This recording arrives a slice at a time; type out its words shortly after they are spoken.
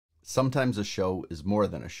Sometimes a show is more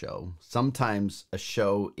than a show. Sometimes a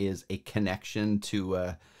show is a connection to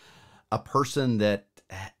a person that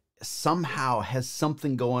somehow has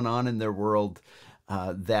something going on in their world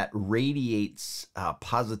that radiates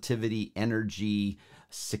positivity, energy,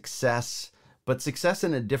 success, but success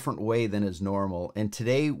in a different way than is normal. And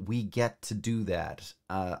today we get to do that.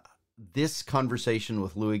 This conversation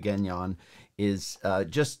with Louis Gagnon is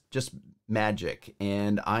just magic,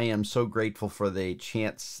 and I am so grateful for the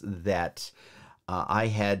chance that I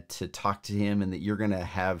had to talk to him and that you're going to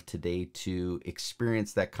have today to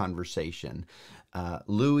experience that conversation.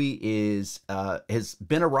 Louis has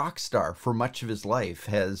been a rock star for much of his life,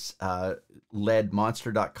 has led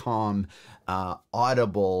Monster.com,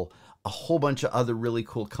 Audible, a whole bunch of other really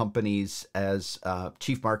cool companies as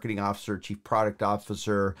chief marketing officer, chief product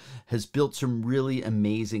officer, has built some really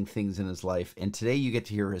amazing things in his life. And today you get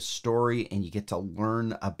to hear his story and you get to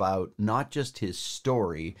learn about not just his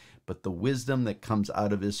story, but the wisdom that comes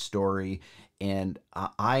out of his story. And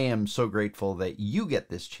I am so grateful that you get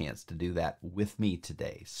this chance to do that with me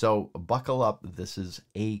today. So buckle up. This is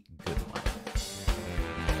a good one.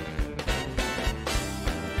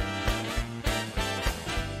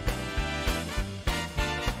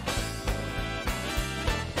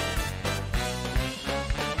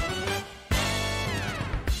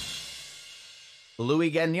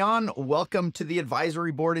 Louis Gagnon, welcome to the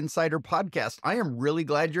Advisory Board Insider Podcast. I am really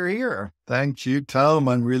glad you're here. Thank you, Tom.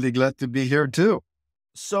 I'm really glad to be here too.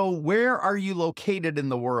 So where are you located in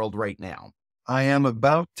the world right now? I am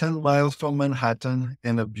about 10 miles from Manhattan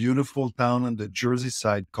in a beautiful town on the Jersey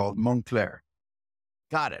side called Montclair.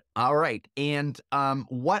 Got it. All right. And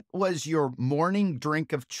what was your morning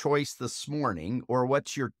drink of choice this morning, or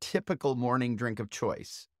what's your typical morning drink of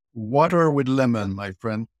choice? Water with lemon, my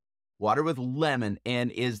friend. Water with lemon.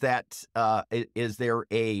 And is that, is there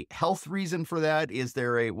a health reason for that? Is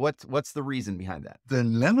there what's the reason behind that? The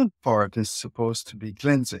lemon part is supposed to be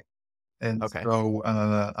cleansing. And okay. So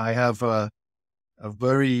I have a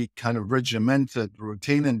very kind of regimented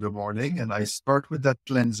routine in the morning, and I start with that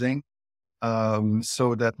cleansing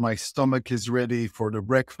so that my stomach is ready for the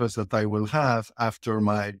breakfast that I will have after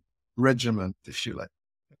my regimen, if you like.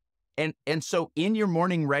 And so in your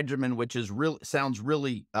morning regimen, which is sounds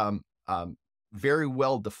really very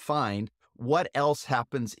well defined, what else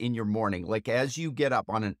happens in your morning? Like as you get up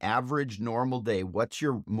on an average normal day, what's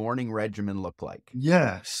your morning regimen look like?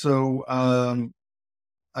 Yeah. So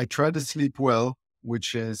I try to sleep well,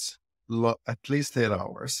 which is at least 8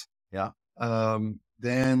 hours. Yeah.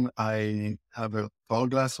 Then I have a tall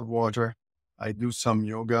glass of water. I do some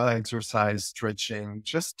yoga, exercise, stretching,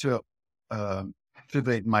 just to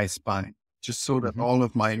activate my spine, just so that all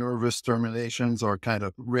of my nervous terminations are kind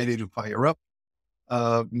of ready to fire up.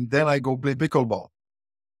 Then I go play pickleball.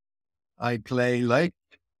 I play like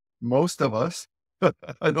most of us.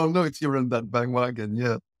 I don't know if you're in that bandwagon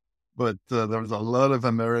yet, but there's a lot of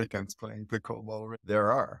Americans playing pickleball.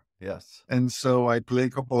 There are, yes. And so I play a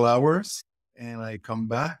couple hours and I come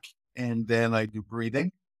back and then I do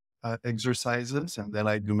breathing exercises and then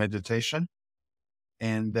I do meditation.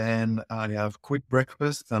 And then I have quick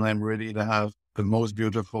breakfast and I'm ready to have the most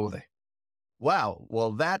beautiful day. Wow.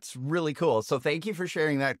 Well, that's really cool. So thank you for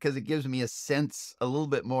sharing that because it gives me a little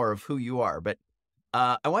bit more of who you are. But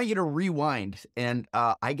I want you to rewind. And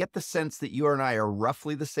I get the sense that you and I are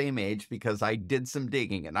roughly the same age because I did some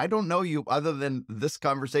digging. And I don't know you other than this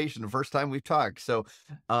conversation, the first time we've talked. So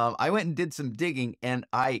I went and did some digging. And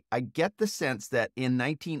I get the sense that in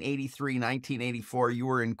 1983, 1984, you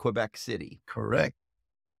were in Quebec City. Correct.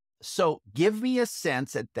 So give me a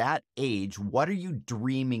sense at that age, what are you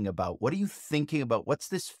dreaming about? What are you thinking about? What's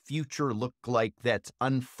this future look like that's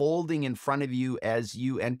unfolding in front of you as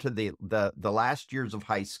you enter the last years of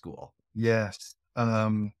high school? Yes.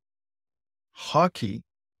 Hockey,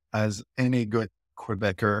 as any good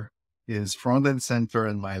Quebecer, is front and center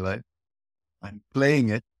in my life. I'm playing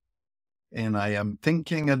it. And I am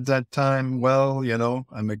thinking at that time, well,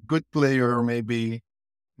 I'm a good player. Maybe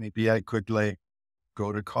I could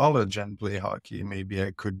go to college and play hockey. Maybe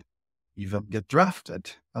I could even get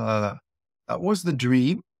drafted. That was the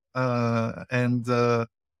dream.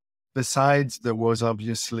 Besides, there was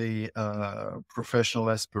obviously professional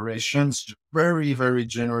aspirations, very, very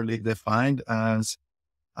generally defined as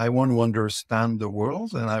I want to understand the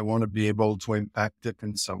world and I want to be able to impact it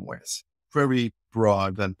in some ways. Very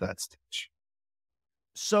broad at that stage.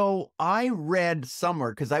 So I read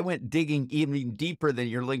somewhere, because I went digging even deeper than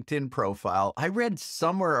your LinkedIn profile. I read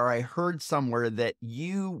somewhere or I heard somewhere that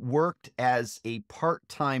you worked as a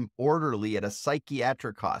part-time orderly at a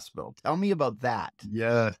psychiatric hospital. Tell me about that.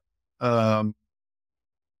 Yeah.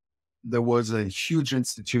 there was a huge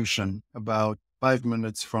institution about 5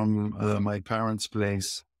 minutes from my parents'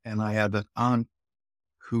 place. And I had an aunt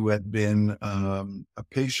who had been a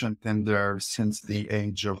patient in there since the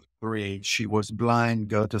age of 3. She was blind,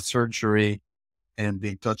 got a surgery, and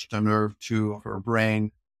they touched a nerve to her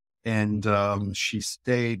brain. And she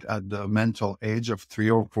stayed at the mental age of 3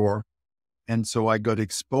 or 4. And so I got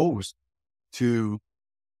exposed to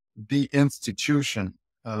the institution,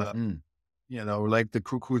 Mm. like the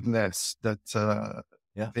Cuckoo's Nest, that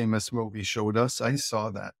Yeah. famous movie showed us. I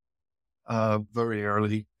saw that very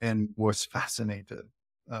early and was fascinated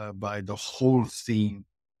by the whole scene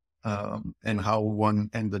and how one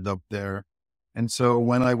ended up there. And so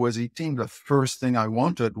when I was 18, the first thing I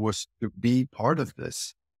wanted was to be part of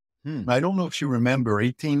this. Hmm. I don't know if you remember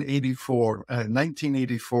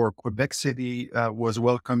 1984, Quebec City was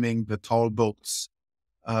welcoming the tall boats.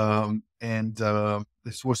 And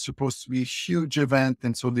this was supposed to be a huge event.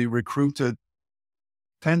 And so they recruited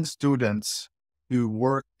 10 students who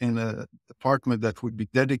work in a department that would be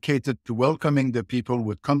dedicated to welcoming the people who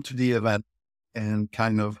would come to the event and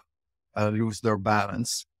kind of lose their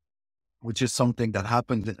balance, which is something that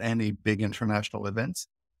happens at any big international events.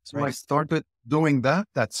 So I Right. started doing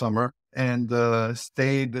that summer and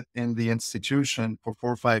stayed in the institution for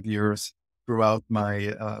 4 or 5 years throughout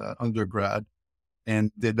my undergrad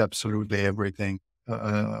and did absolutely everything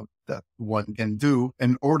that one can do.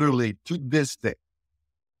 And orderly to this day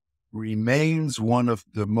remains one of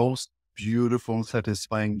the most beautiful,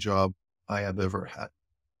 satisfying job I have ever had.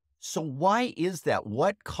 So why is that?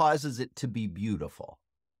 What causes it to be beautiful?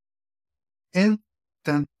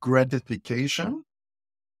 Instant gratification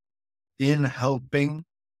in helping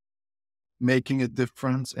making a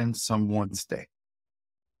difference in someone's day.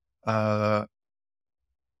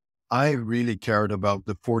 I really cared about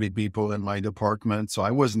the 40 people in my department. So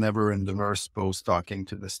I was never in the nurse post talking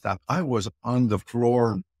to the staff. I was on the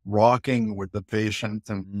floor rocking with the patients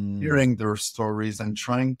and hearing their stories and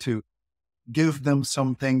trying to give them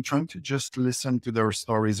something, trying to just listen to their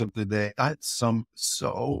stories of the day. I had so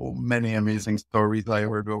many amazing stories I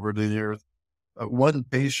heard over the years. One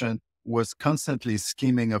patient was constantly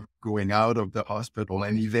scheming of going out of the hospital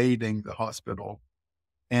and evading the hospital.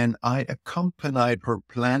 And I accompanied her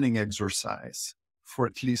planning exercise for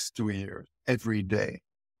at least 2 years, every day.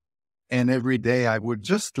 And every day I would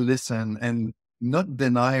just listen and not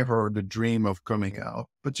deny her the dream of coming out,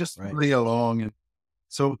 but just Right. play along. And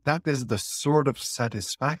so that is the sort of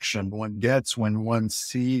satisfaction one gets when one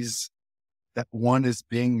sees that one is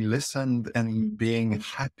being listened and being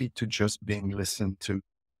happy to just being listened to.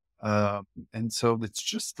 And so it's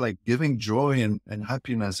just like giving joy and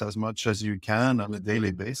happiness as much as you can on a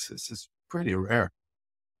daily basis. It's pretty rare.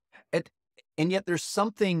 And, and yet there's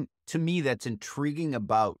something to me that's intriguing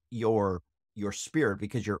about your spirit,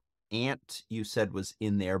 because your aunt, you said, was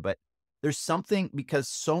in there, but there's something, because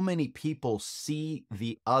so many people see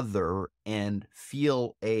the other and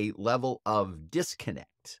feel a level of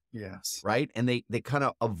disconnect, Yes. right? And they kind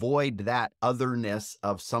of avoid that otherness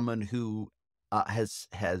of someone who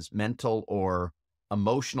has mental or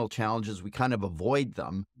emotional challenges. We kind of avoid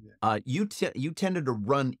them. Yeah. You tended to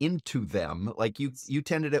run into them, like you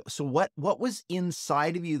tended to. So what was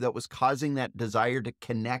inside of you that was causing that desire to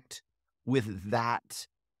connect with that,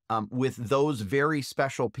 with those very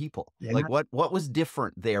special people? Yeah. Like what was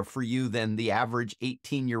different there for you than the average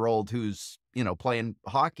 18-year-old who's playing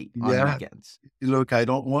hockey on Yeah. weekends? Look, I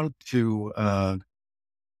don't want to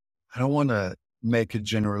make a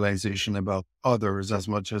generalization about others as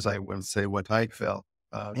much as I will say what I felt.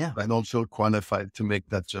 Yeah. I don't feel qualified to make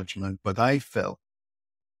that judgment, but I felt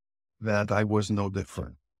that I was no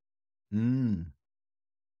different. Mm.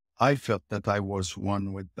 I felt that I was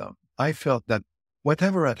one with them. I felt that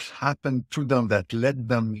whatever had happened to them that led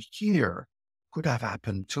them here could have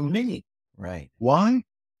happened to me. Right. Why?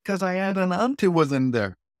 Because I had an aunt who was in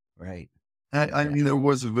there. Right. I mean, it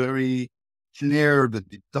was very clear, the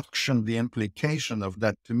deduction, the implication of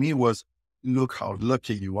that to me was, look how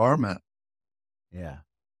lucky you are, man. Yeah.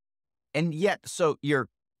 And yet, so you're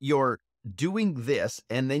doing this,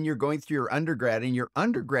 and then you're going through your undergrad, and your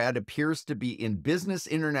undergrad appears to be in business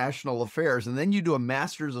international affairs, and then you do a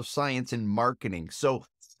master's of science in marketing. So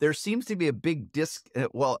there seems to be a big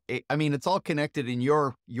I mean, it's all connected in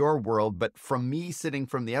your world, but from me sitting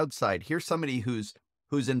from the outside, here's somebody who's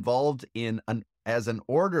involved in as an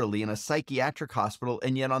orderly in a psychiatric hospital,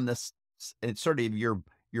 and yet on this, it's sort of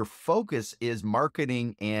your focus is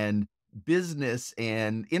marketing and business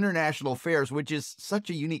and international affairs, which is such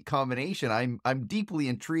a unique combination. I'm deeply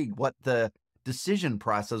intrigued what the decision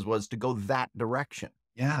process was to go that direction.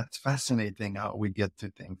 Yeah, it's fascinating how we get to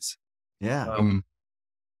things. Yeah.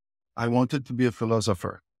 I wanted to be a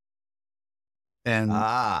philosopher. And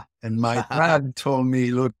Ah. my dad told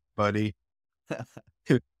me, look, buddy,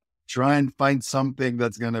 try and find something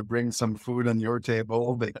that's going to bring some food on your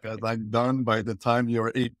table because I'm done by the time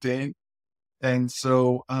you're 18. And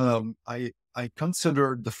so I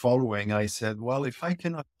considered the following. I said, well, if I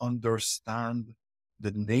cannot understand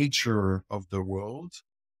the nature of the world,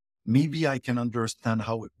 maybe I can understand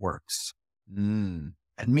how it works. Mm.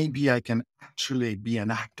 And maybe I can actually be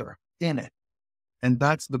an actor in it. And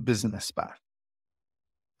that's the business path.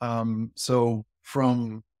 So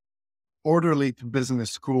from orderly to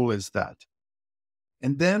business school is that.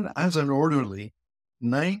 And then as an orderly,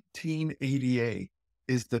 1988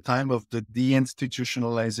 is the time of the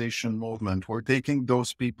deinstitutionalization movement. We're taking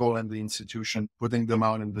those people in the institution, putting them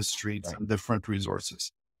out in the streets Right. and different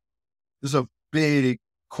resources. There's a big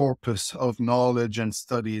corpus of knowledge and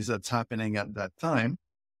studies that's happening at that time.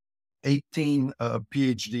 18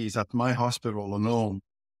 PhDs at my hospital alone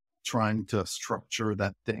trying to structure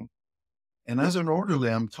that thing. And as an orderly,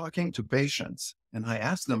 I'm talking to patients and I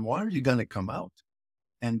ask them, why are you going to come out?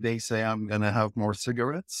 And they say, I'm going to have more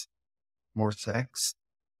cigarettes, more sex,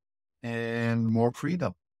 and more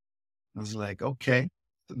freedom. I was like, okay,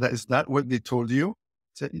 is that what they told you? I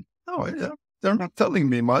said, no, they're not telling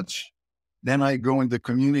me much. Then I go in the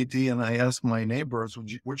community and I ask my neighbors,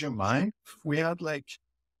 would you mind if we had like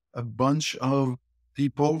a bunch of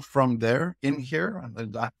people from there in here? And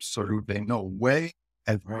there's absolutely no way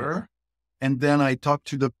ever. Right. And then I talked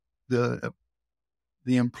to the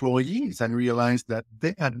employees and realized that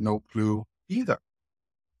they had no clue either.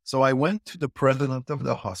 So I went to the president of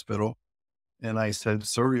the hospital and I said,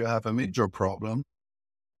 sir, you have a major problem.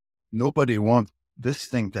 Nobody wants this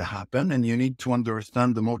thing to happen and you need to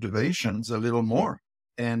understand the motivations a little more.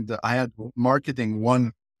 And I had marketing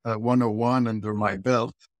 101 under my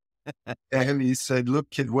belt. And he said, look,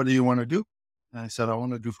 kid, what do you want to do? And I said, I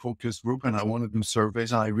want to do focus group and I want to do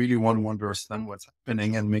surveys. And I really want to understand what's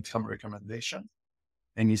happening and make some recommendations.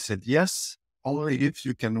 And he said, yes, only if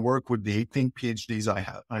you can work with the 18 PhDs I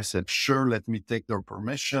have. I said, sure, let me take their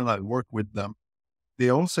permission. I'll work with them. They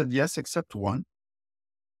all said yes, except one.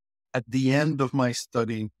 At the end of my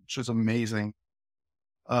study, which was amazing,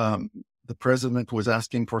 the president was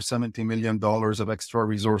asking for $70 million of extra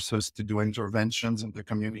resources to do interventions in the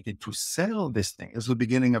community to sell this thing. It was the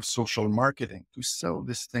beginning of social marketing, to sell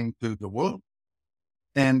this thing to the world.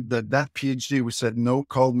 And that PhD who said no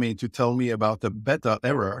called me to tell me about the beta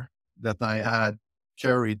error that I had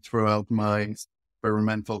carried throughout my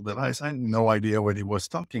experimental device. I had no idea what he was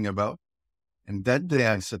talking about. And that day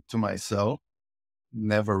I said to myself,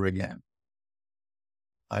 never again.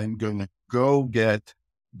 I'm going to go get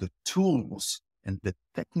the tools and the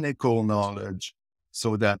technical knowledge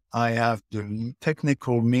so that I have the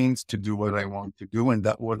technical means to do what I want to do. And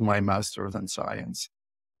that was my master's in science.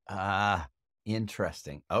 Ah,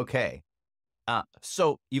 interesting. Okay.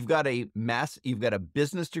 So you've got you've got a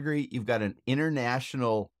business degree, you've got an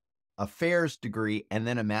international affairs degree, and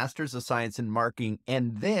then a master's of science in marketing,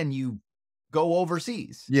 and then you go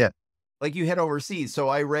overseas. Yeah. Like you head overseas. So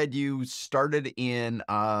I read you started in,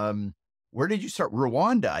 where did you start?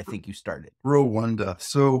 Rwanda, I think you started. Rwanda.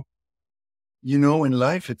 So, you know, in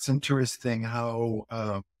life, it's interesting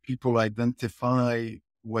how people identify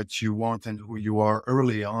what you want and who you are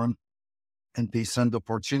early on, and they send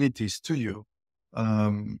opportunities to you.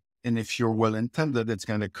 And if you're well intended, it's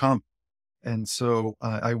going to come. And so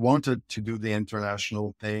I wanted to do the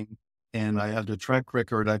international thing. And I had a track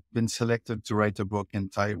record. I've been selected to write a book in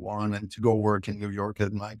Taiwan and to go work in New York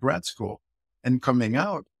at my grad school. And coming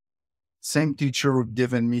out, same teacher who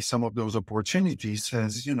given me some of those opportunities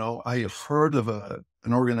says, you know, I have heard of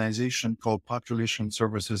an organization called Population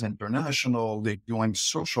Services International. They're doing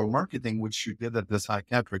social marketing, which you did at the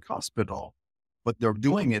psychiatric hospital, but they're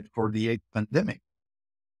doing it for the AIDS pandemic.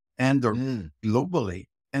 And they're globally.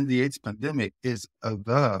 And the AIDS pandemic is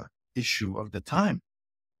the issue of the time.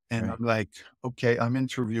 And Right. I'm like, okay, I'm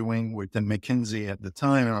interviewing with the McKinsey at the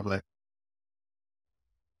time. And I'm like,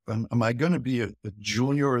 am I going to be a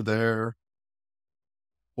junior there?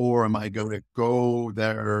 Or am I going to go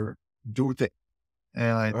there, do things?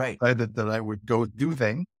 And I Right. decided that I would go do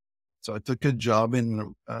things. So I took a job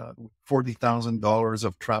in $40,000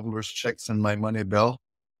 of traveler's checks in my money belt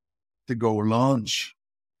to go launch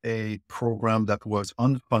a program that was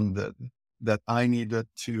unfunded that I needed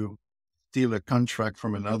to steal a contract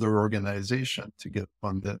from another organization to get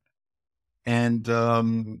funded. And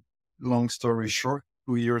long story short,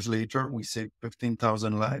 2 years later, we saved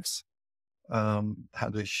 15,000 lives,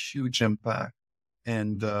 had a huge impact.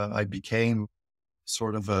 And I became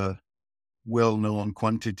sort of a well-known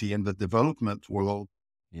quantity in the development world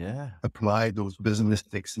Yeah. apply those business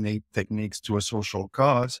techniques to a social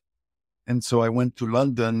cause. And so I went to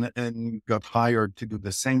London and got hired to do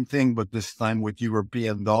the same thing, but this time with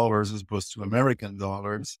European dollars as opposed to American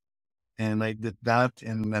dollars. And I did that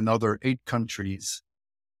in another 8 countries.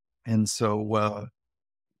 And so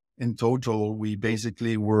in total, we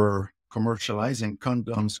basically were commercializing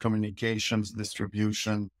condoms, communications,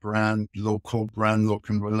 distribution, local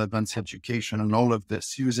relevance, education, and all of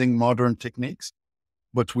this using modern techniques.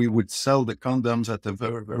 But we would sell the condoms at a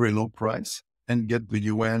very, very low price and get the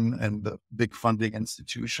UN and the big funding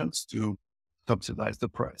institutions to subsidize the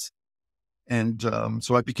price. And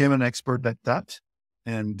so I became an expert at that.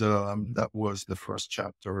 And that was the first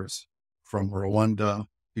chapters from Rwanda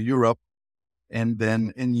to Europe. And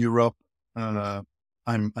then in Europe,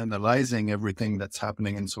 I'm analyzing everything that's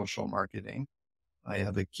happening in social marketing. I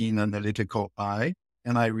have a keen analytical eye,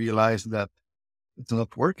 and I realize that it's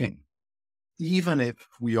not working. Even if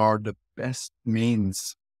we are the best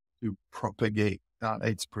means to propagate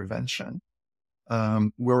AIDS prevention,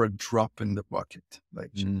 we're a drop in the bucket.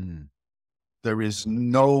 Like there is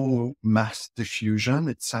no mass diffusion.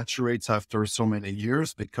 It saturates after so many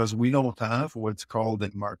years because we don't have what's called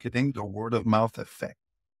in marketing the word of mouth effect.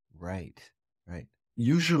 Right. Right.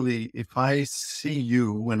 Usually, if I see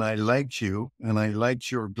you and I like you and I like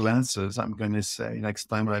your glasses, I'm going to say next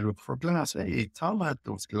time I look for glasses, hey, tell me about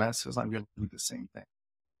those glasses. I'm going to do the same thing.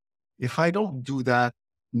 If I don't do that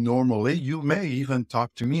normally, you may even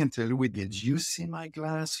talk to me and tell Louis, did you see my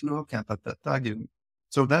glass? Look at that.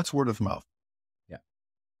 So that's word of mouth. Yeah.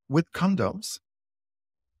 With condoms,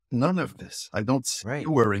 none of this. I don't see Right.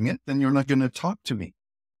 you wearing it, then you're not going to talk to me.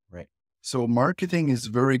 Right. So marketing is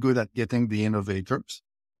very good at getting the innovators,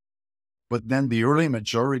 but then the early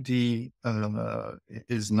majority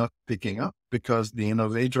is not picking up because the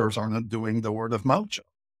innovators are not doing the word of mouth job.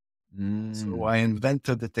 So I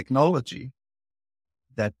invented a technology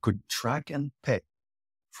that could track and pay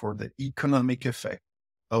for the economic effect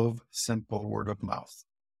of simple word of mouth.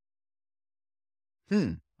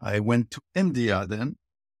 I went to India then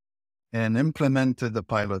and implemented the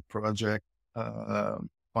pilot project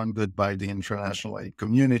funded by the international aid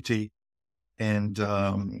community and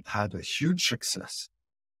had a huge success.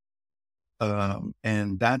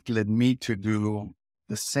 And that led me to do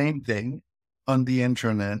the same thing on the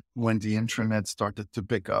internet when the internet started to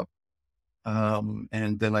pick up.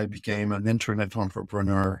 And then I became an internet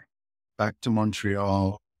entrepreneur back to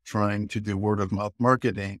Montreal, trying to do word of mouth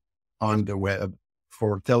marketing on the web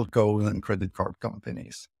for telcos and credit card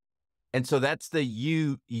companies. And so that's the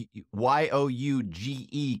YOUGE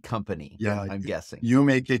company. Yeah, I'm guessing. You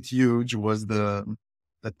make it huge was the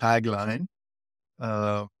tagline.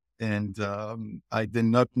 And I did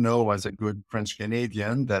not know as a good French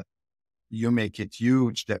Canadian that you make it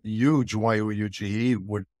huge, that huge YOUGE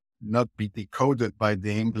would not be decoded by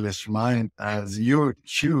the English mind as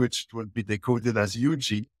huge. Huge would be decoded as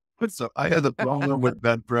UG. So I had a problem with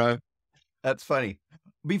that, bro. That's funny.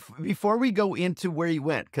 Before we go into where you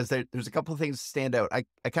went, because there's a couple of things that stand out. I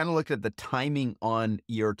kind of looked at the timing on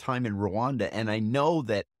your time in Rwanda, and I know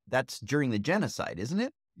that that's during the genocide, isn't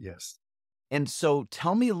it? Yes. And so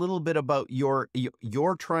tell me a little bit about you're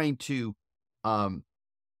trying to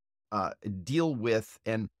deal with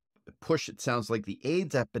and push, it sounds like, the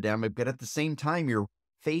AIDS epidemic, but at the same time, you're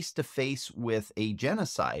face to face with a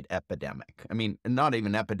genocide epidemic. I mean, not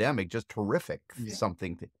even epidemic, just horrific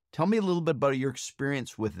something. Tell me a little bit about your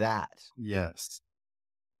experience with that. Yes.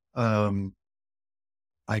 I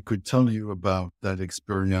could tell you about that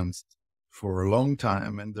experience for a long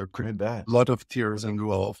time, and there could be a lot of tears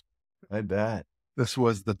involved. I bet. This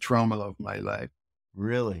was the trauma of my life.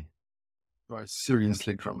 Really? I was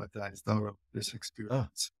seriously traumatized out of this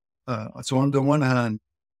experience. So on the one hand,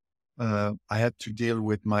 I had to deal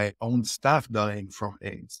with my own staff dying from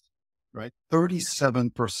AIDS, right?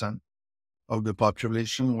 37% of the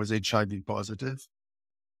population was HIV positive.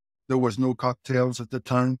 There was no cocktails at the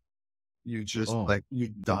time. You just you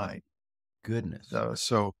died. Goodness.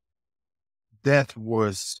 So death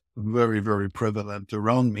was very, very prevalent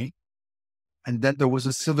around me. And then there was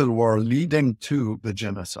a civil war leading to the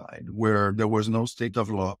genocide where there was no state of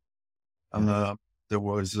law. There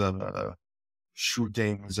was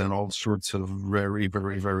shootings and all sorts of very,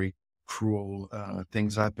 very, very cruel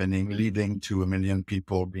things happening, leading to 1 million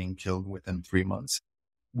people being killed within 3 months.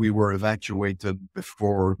 We were evacuated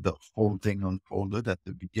before the whole thing unfolded at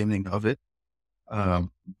the beginning of it.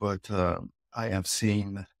 But I have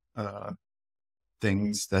seen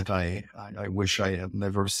things that I wish I had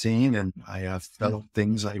never seen, and I have felt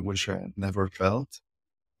things I wish I had never felt.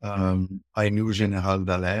 I knew General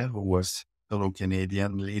Dallaire, who was fellow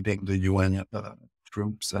Canadian leading the UN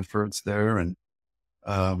group's efforts there. And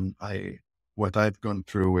what I've gone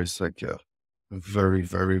through is like a very,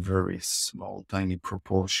 very, very small, tiny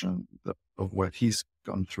proportion of what he's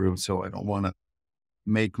gone through. So I don't want to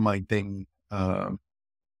make my thing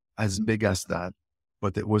as big as that,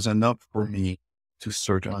 but it was enough for me to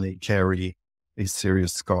certainly carry a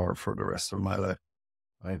serious scar for the rest of my life.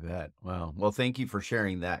 I bet. Wow. Well, thank you for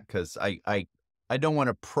sharing that, because I don't want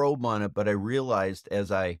to probe on it, but I realized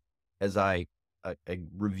as I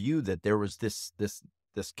reviewed that there was this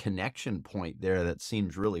connection point there that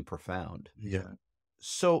seems really profound. Yeah.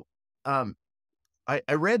 So,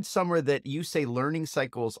 I read somewhere that you say learning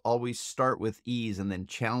cycles always start with ease and then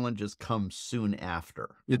challenges come soon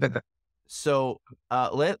after. Yeah. So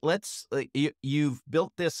let's you've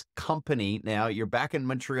built this company now. You're back in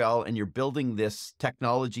Montreal and you're building this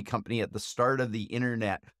technology company at the start of the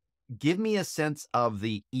internet. Give me a sense of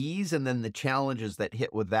the ease and then the challenges that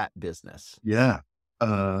hit with that business. Yeah.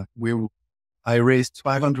 I raised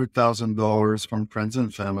 $500,000 from friends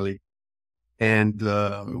and family, and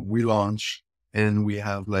we launched, and we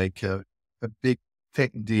have like a big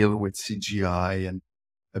tech deal with CGI and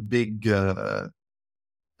a big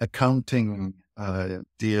accounting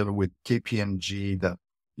deal with KPMG that,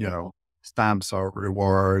 stamps our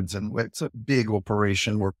rewards. And it's a big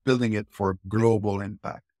operation. We're building it for global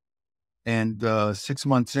impact. And 6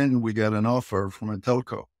 months in, we got an offer from a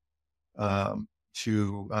telco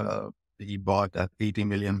to be bought at $80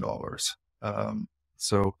 million.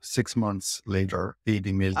 So 6 months later,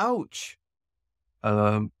 80 million. Ouch.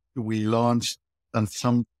 We launched and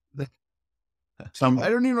some. I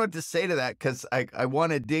don't even know what to say to that, because I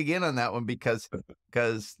want to dig in on that one, because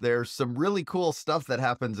there's some really cool stuff that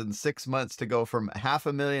happens in 6 months to go from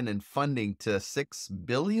 $500,000 in funding to $6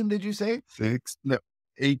 billion. Did you say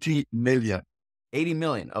 80 million? 80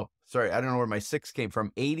 million. Oh, sorry, I don't know where my six came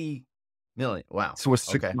from. 80 million. Wow. So it was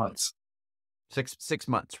 6 months. Six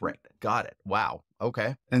months, right? Got it. Wow.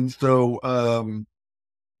 Okay. And so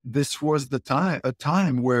this was a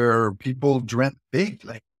time where people dreamt big,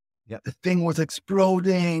 like. Yeah. The thing was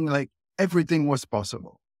exploding, like everything was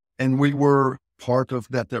possible. And we were part of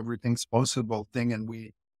that everything's possible thing. And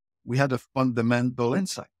we had a fundamental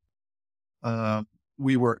insight.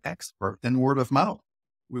 We were expert in word of mouth.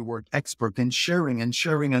 We were expert in sharing, and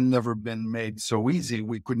sharing had never been made so easy.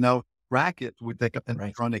 We could now track it with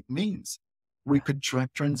electronic means. We could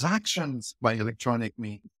track transactions by electronic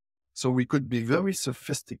means. So we could be very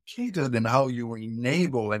sophisticated in how you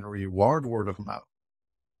enable and reward word of mouth.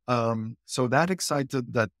 So that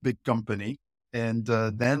excited that big company. And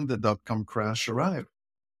then the dot-com crash arrived.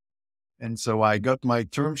 And so I got my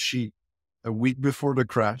term sheet a week before the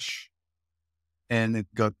crash, and it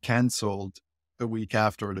got canceled a week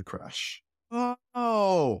after the crash.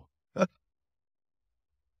 Oh,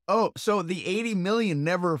 so the 80 million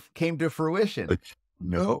never came to fruition.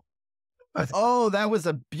 No. Oh, that was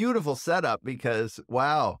a beautiful setup, because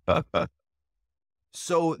wow.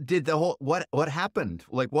 So did the whole, what happened?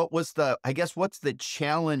 Like, what's the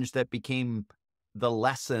challenge that became the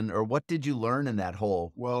lesson, or what did you learn in that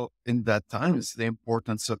whole? Well, in that time, it's the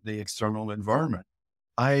importance of the external environment.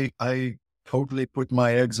 I totally put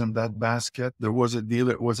my eggs in that basket. There was a deal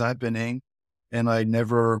that was happening, and I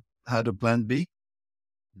never had a plan B.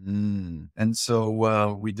 And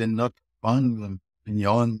so we did not fund them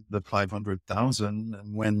beyond the 500,000.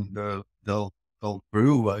 And when the deal fell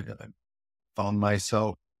through, I found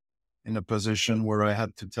myself in a position where I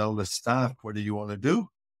had to tell the staff, what do you want to do?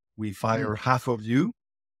 We fire half of you,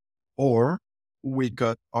 or we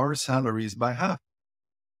cut our salaries by half.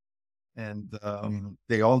 And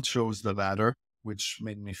they all chose the latter, which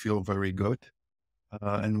made me feel very good.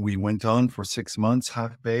 And we went on for 6 months,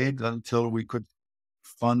 half paid, until we could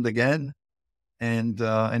fund again. And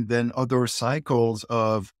then other cycles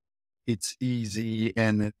of it's easy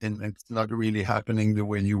and it's not really happening the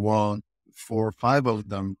way you want. 4 or 5 of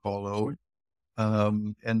them followed.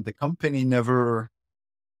 And the company never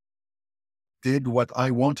did what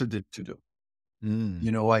I wanted it to do.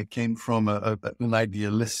 I came from an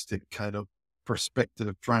idealistic kind of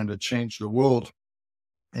perspective, trying to change the world.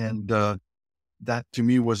 And that to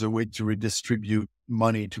me was a way to redistribute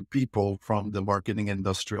money to people from the marketing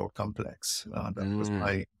industrial complex. That was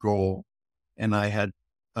my goal. And I had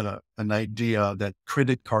an idea that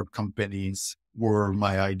credit card companies were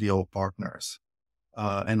my ideal partners.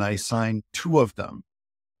 And I signed 2 of them.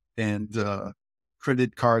 And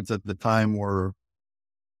credit cards at the time were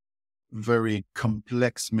very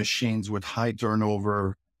complex machines with high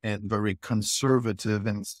turnover and very conservative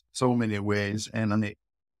in so many ways. And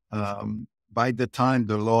by the time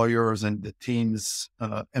the lawyers and the teams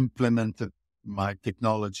implemented my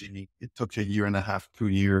technology. It took a year and a half, 2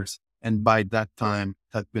 years. And by that time,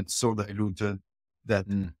 it had been so diluted that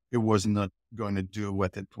Mm. it was not going to do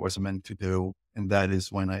what it was meant to do. And that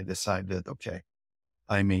is when I decided, okay,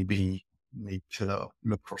 I maybe need to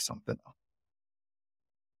look for something else.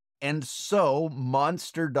 And so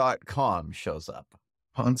monster.com shows up.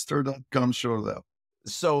 Monster.com showed up.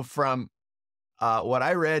 So from what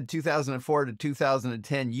I read, 2004 to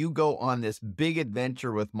 2010, you go on this big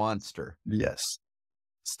adventure with Monster. Yes.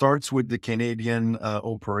 Starts with the Canadian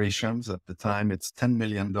operations. At the time, it's $10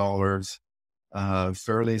 million,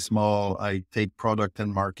 fairly small. I take product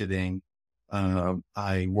and marketing.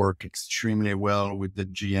 I work extremely well with the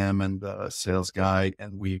GM and the sales guy,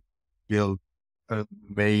 and we build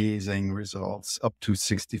amazing results up to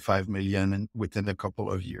 65 million within a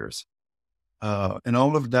couple of years. And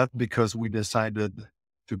all of that because we decided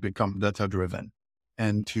to become data driven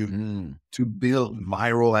and to build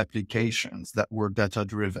viral applications that were data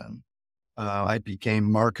driven. I became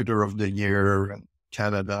marketer of the year in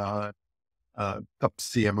Canada, top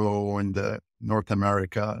CMO in the North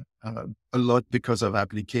America, a lot because of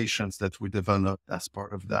applications that we developed as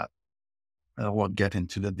part of that. I won't get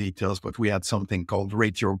into the details, but we had something called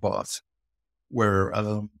Rate Your Boss, where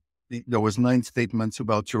there was 9 statements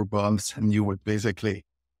about your boss, and you would basically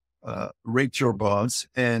rate your boss,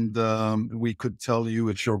 and we could tell you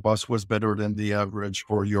if your boss was better than the average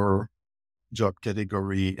for your job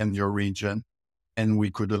category and your region, and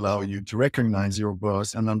we could allow you to recognize your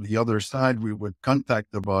boss. And on the other side, we would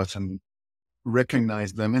contact the boss and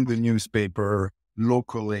recognize them in the newspaper,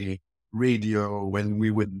 locally, radio, when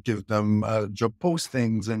we would give them job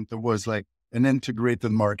postings. And there was like an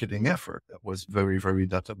integrated marketing effort that was very, very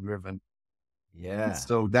data driven. Yeah.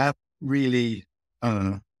 So that really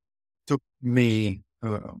took me,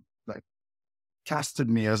 like casted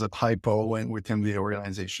me as a typo within the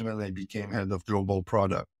organization, and I became head of global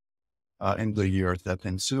product in the years that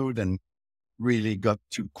ensued, and really got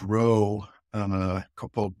to grow a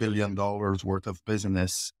couple $1 billion worth of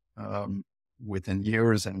business within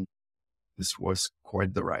years, and this was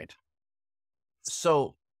quite the ride.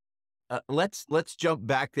 So let's jump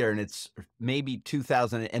back there, and it's maybe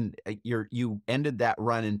 2000, and you ended that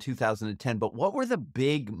run in 2010. But what were the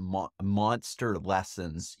big monster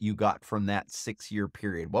lessons you got from that 6-year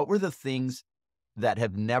period? What were the things that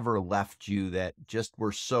have never left you that just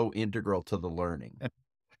were so integral to the learning?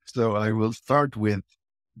 So I will start with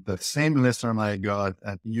the same lesson I got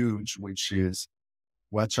at Huge, which is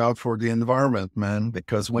watch out for the environment, man,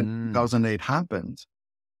 because when 2008 happened,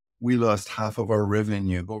 we lost half of our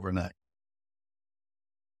revenue overnight.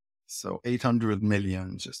 So 800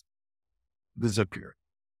 million just disappeared.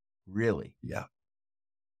 Really? Yeah.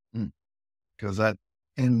 Because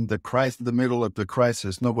in the middle of the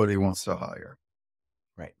crisis, nobody wants to hire.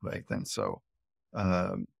 Right. Right. And so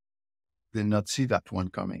did not see that one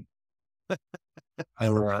coming.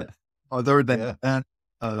 Other than that,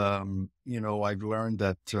 I've learned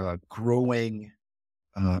that growing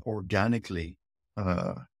organically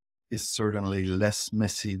is certainly less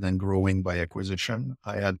messy than growing by acquisition.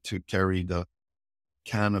 I had to carry the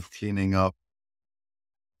can of cleaning up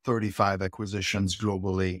 35 acquisitions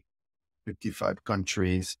globally, 55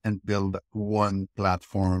 countries, and build one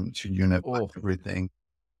platform to unify everything.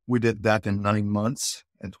 We did that in 9 months.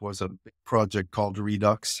 It was a big project called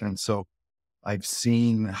Redux. And so I've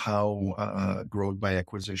seen how growth by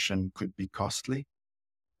acquisition could be costly.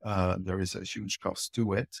 There is a huge cost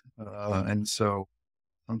to it. And so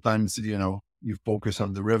sometimes, you focus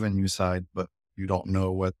on the revenue side, but you don't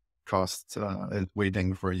know what cost is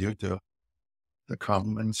waiting for you to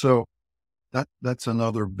come. And so that's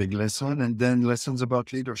another big lesson. And then lessons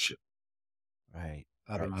about leadership. Right.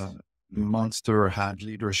 Monster had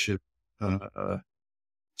leadership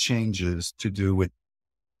changes to do with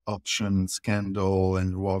option scandal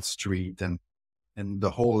and Wall Street, and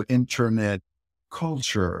the whole internet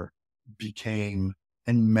culture became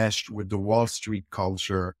enmeshed with the Wall Street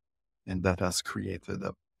culture, and that has created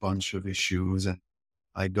a bunch of issues. And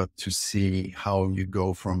I got to see how you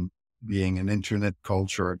go from being an internet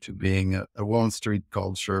culture to being a Wall Street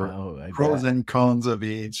culture, pros and cons of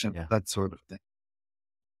each, and that sort of thing.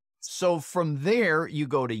 So from there, you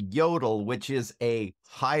go to Yodle, which is a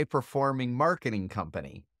high-performing marketing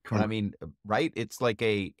company. Correct. I mean, right? It's like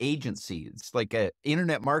a agency. It's like a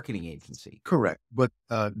internet marketing agency. Correct. But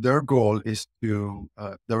their goal is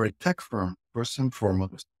they're a tech firm, first and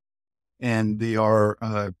foremost. And they are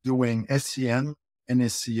doing SEM and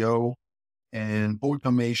SEO and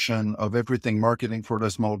automation of everything marketing for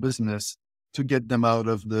the small business to get them out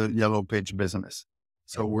of the yellow page business.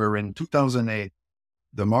 So we're in 2008.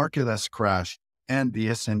 The market has crashed and the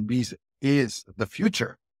SMBs is the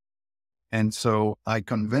future. And so I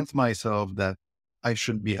convinced myself that I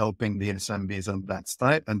should be helping the SMBs at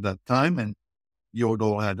that time. And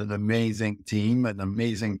Yodle had an amazing team, an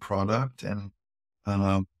amazing product. And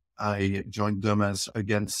um, I joined them as,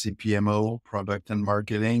 again, CPMO, product and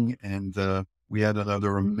marketing. And we had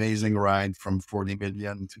another amazing ride from 40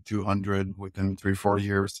 million to 200 within 3-4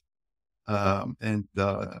 years. And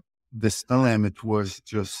this time it was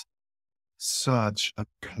just such a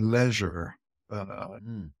pleasure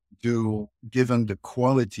Mm. given the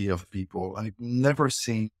quality of people. I've never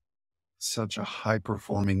seen such a high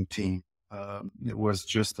performing team. It was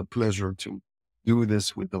just a pleasure to do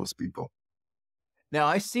this with those people. Now,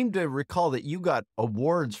 I seem to recall that you got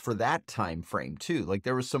awards for that time frame too. Like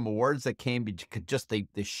there was some awards that came because just the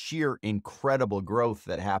sheer incredible growth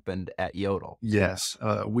that happened at Yodle. Yes,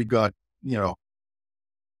 we got,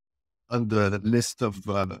 on the list of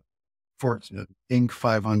Fortune Inc.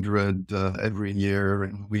 500 every year,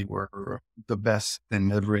 and we were the best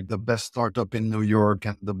the best startup in New York,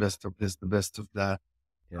 and the best of this, the best of that.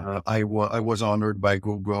 Yeah. I was honored by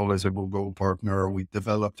Google as a Google partner. We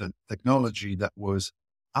developed a technology that was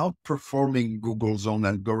outperforming Google's own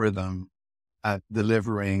algorithm at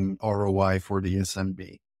delivering ROI for the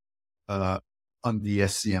SMB on the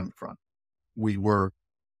SCM front. We were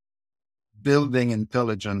building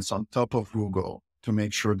intelligence on top of Google to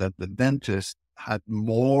make sure that the dentist had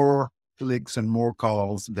more clicks and more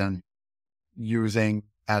calls than using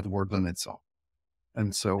AdWords on its own.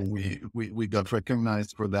 And so we got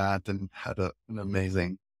recognized for that and had an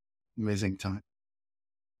amazing time.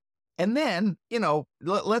 And then,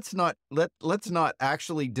 let's not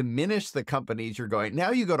actually diminish the companies you're going.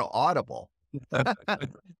 Now you go to Audible.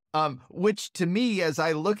 Which to me, as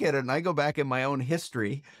I look at it and I go back in my own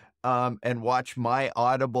history, and watch my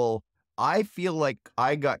Audible, I feel like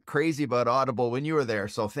I got crazy about Audible when you were there.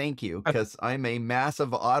 So thank you, because I'm a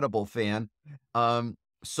massive Audible fan.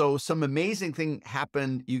 So some amazing thing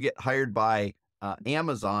happened. You get hired by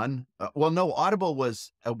Amazon. Well, no, Audible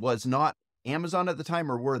was not Amazon at the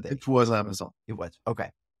time, or were they? It was Amazon. It was.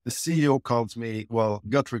 Okay. The CEO calls me,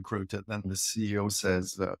 got recruited, and the CEO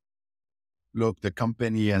says, look, the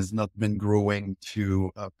company has not been growing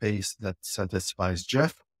to a pace that satisfies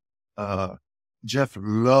Jeff. Jeff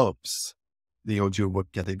loves the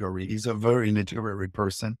audiobook category. He's a very literary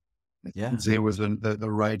person. Yeah. He was the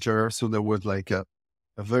writer. So there was like a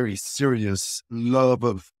very serious love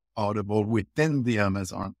of Audible within the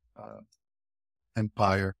Amazon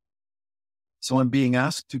empire. So I'm being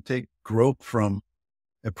asked to take growth from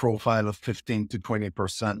a profile of 15 to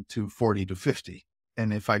 20% to 40 to 50.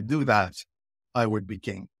 And if I do that, I would be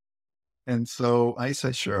king. And so I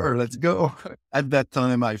said, sure, let's go. At that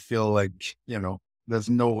time, I feel like, there's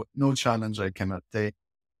no challenge I cannot take.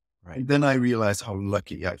 Right. And then I realized how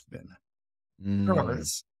lucky I've been.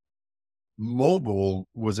 Because mobile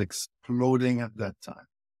was exploding at that time.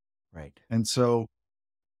 Right. And so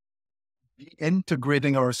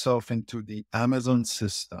integrating ourselves into the Amazon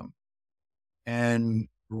system and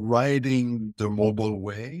riding the mobile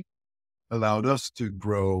way allowed us to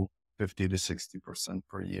grow 50 to 60%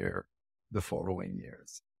 per year the following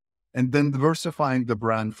years. And then diversifying the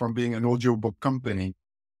brand from being an audiobook company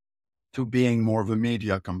to being more of a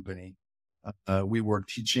media company. We were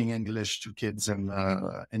teaching English to kids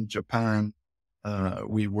in Japan.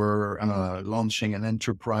 We were launching an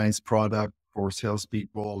enterprise product for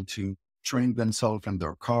salespeople to train themselves in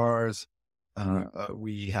their cars.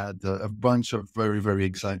 We had a bunch of very, very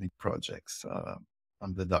exciting projects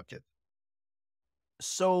on the docket.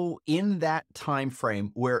 So in that time frame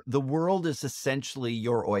where the world is essentially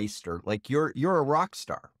your oyster, like you're a rock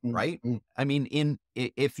star, right? Mm-hmm. I mean,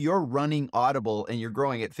 if you're running Audible and you're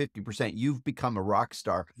growing at 50%, you've become a rock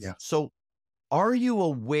star. Yeah. So are you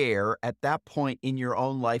aware at that point in your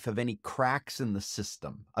own life of any cracks in the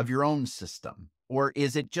system, of your own system? Or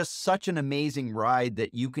is it just such an amazing ride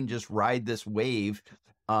that you can just ride this wave?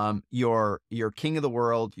 You're king of the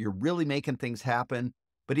world. You're really making things happen.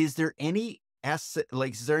 But is there any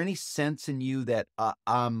is there any sense in you that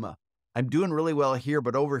I'm doing really well here,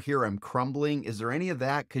 but over here I'm crumbling? Is there any of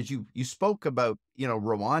that? Because you spoke about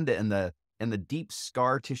Rwanda and the deep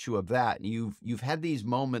scar tissue of that, and you've had these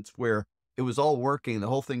moments where it was all working, the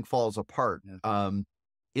whole thing falls apart. Yeah.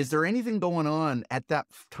 Is there anything going on at that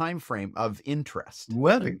time frame of interest?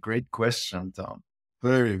 What a great question, Tom.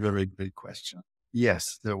 Very, very great question.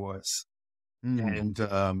 Yes, there was. And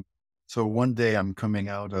so one day I'm coming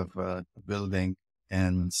out of a building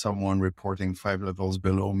and someone reporting 5 levels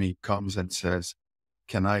below me comes and says,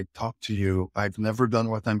 can I talk to you? I've never done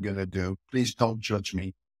what I'm going to do. Please don't judge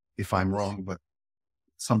me if I'm wrong, but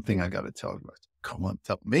something I got to tell you. Come on,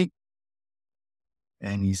 tell me.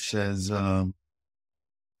 and he says,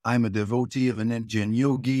 I'm a devotee of an Indian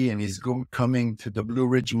yogi, and he's coming to the Blue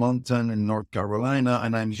Ridge Mountain in North Carolina,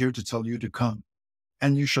 and I'm here to tell you to come,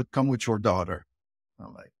 and you should come with your daughter.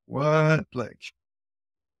 I'm like, what? Like,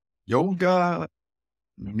 yoga?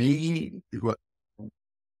 Me? What?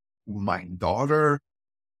 My daughter?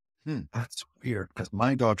 That's weird, because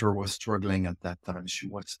my daughter was struggling at that time. She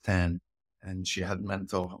was 10, and she had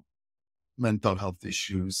mental health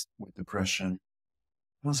issues with depression.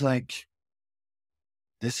 I was like,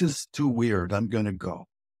 this is too weird. I'm going to go.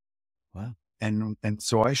 Wow. And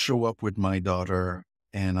so I show up with my daughter,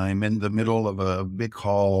 and I'm in the middle of a big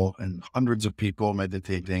hall and hundreds of people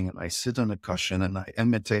meditating. And I sit on a cushion and I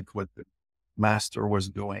imitate what the master was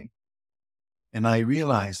doing. And I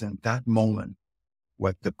realized in that moment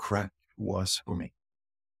what the crack was for me.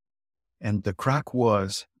 And the crack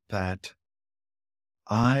was that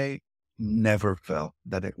I never felt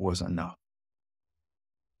that it was enough.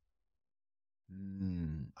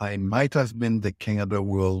 I might have been the king of the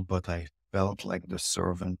world, but I felt like the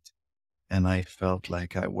servant, and I felt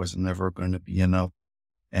like I was never going to be enough.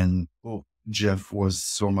 And Jeff was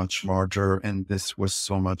so much larger, and this was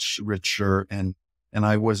so much richer. And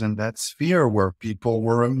I was in that sphere where people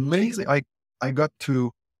were amazing. I got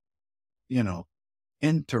to,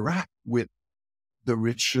 interact with the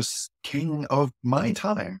richest king of my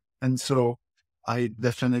time. And so I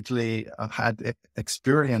definitely had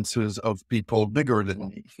experiences of people bigger than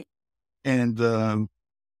me. And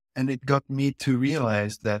it got me to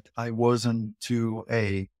realize that I wasn't to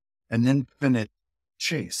an infinite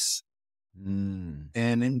chase. And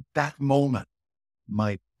in that moment,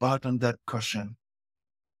 my butt on that cushion,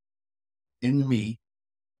 in me,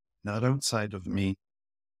 not outside of me,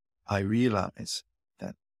 I realized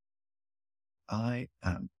that I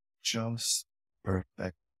am just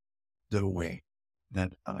perfect the way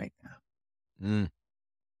that I am.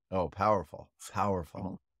 Oh, powerful,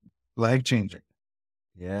 powerful. Life-changing.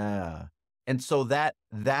 Yeah. And so that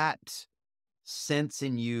sense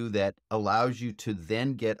in you that allows you to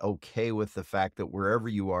then get okay with the fact that wherever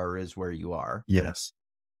you are is where you are. Yes.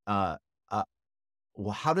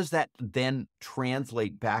 Well, how does that then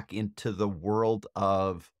translate back into the world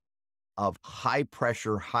of high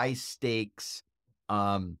pressure, high stakes,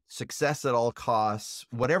 success at all costs,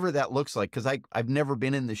 whatever that looks like? Because I've never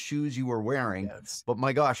been in the shoes you were wearing, Yes. but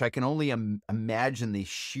my gosh, I can only imagine the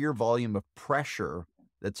sheer volume of pressure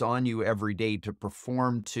that's on you every day to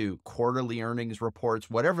perform to quarterly earnings reports,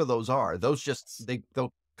 whatever those are. Those just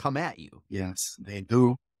they'll come at you. Yes, they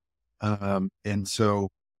do. And so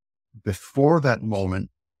before that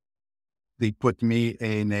moment, they put me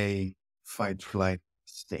in a fight flight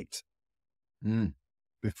state.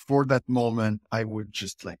 Before that moment, I would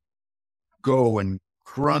just like go and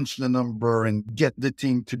crunch the number and get the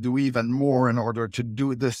team to do even more in order to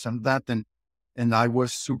do this and that. And I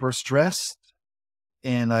was super stressed,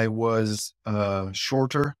 and I was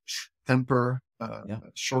shorter temper.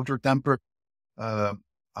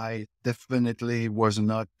 I definitely was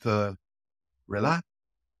not relaxed,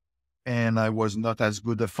 and I was not as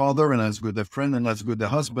good a father and as good a friend and as good a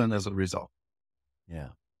husband as a result. Yeah.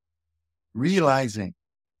 Realizing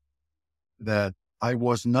that I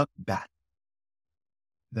was not that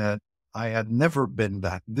I had never been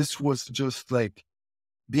that. This was just like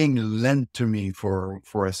being lent to me for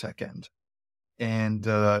a second. And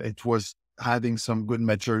it was having some good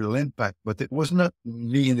material impact, but it was not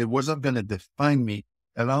me, and it wasn't going to define me.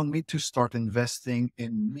 Allowed me to start investing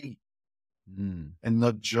in me and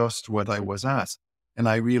not just what I was asked. And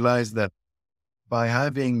I realized that by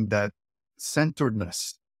having that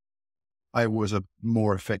centeredness, I was a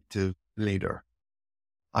more effective leader.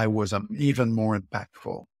 I was even more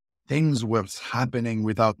impactful. Things was happening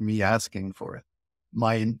without me asking for it.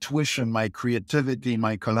 My intuition, my creativity,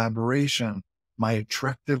 my collaboration, my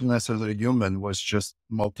attractiveness as a human was just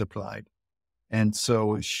multiplied. And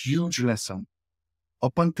so a huge lesson.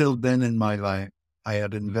 Up until then in my life, I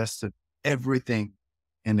had invested everything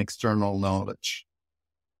in external knowledge,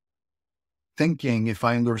 thinking if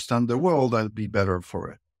I understand the world, I'll be better for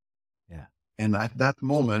it. Yeah. And at that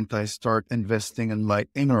moment, I start investing in my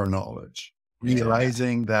inner knowledge,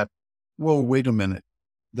 realizing that, whoa, wait a minute.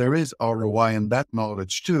 There is ROI in that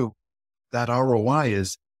knowledge too. That ROI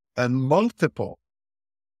is a multiple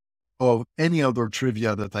of any other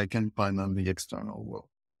trivia that I can find on the external world.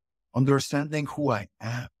 Understanding who I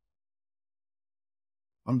am.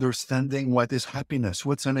 Understanding what is happiness,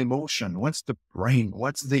 what's an emotion, what's the brain,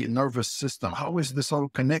 what's the nervous system, how is this all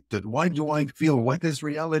connected? Why do I feel? What is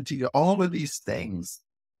reality? All of these things.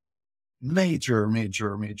 Major,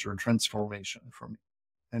 major, major transformation for me.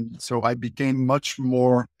 And so I became much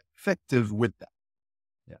more effective with that.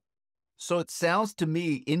 So it sounds to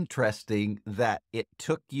me interesting that it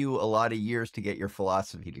took you a lot of years to get your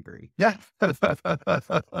philosophy degree. Yeah.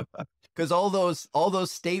 Because all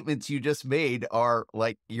those statements you just made are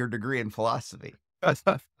like your degree in philosophy.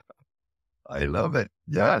 I love it.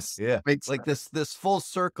 Yes. Yeah. Makes Like this full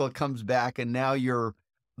circle comes back and now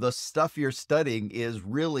the stuff you're studying is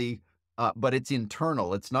really but it's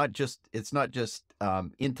internal. It's not just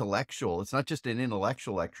intellectual. It's not just an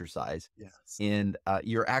intellectual exercise. Yes. And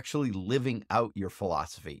you're actually living out your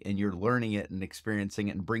philosophy and you're learning it and experiencing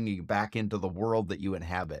it and bringing it back into the world that you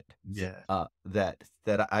inhabit. Yeah. That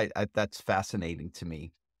that's fascinating to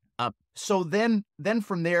me. So then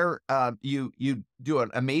from there, you do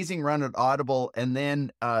an amazing run at Audible, and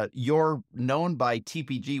then you're known by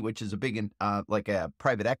TPG, which is a big like a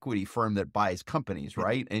private equity firm that buys companies,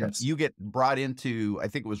 right? And Yes. you get brought into, I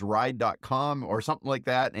think it was ride.com or something like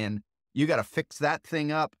that, and you got to fix that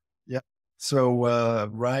thing up. Yeah. So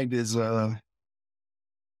Ride is a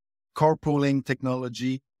carpooling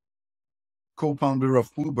technology, co-founder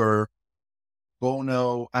of Uber.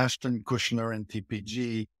 Bono, Ashton Kushner, and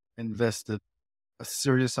TPG invested a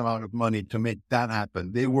serious amount of money to make that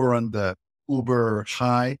happen. They were on the Uber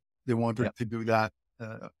high. They wanted Yep. to do that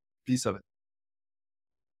piece of it.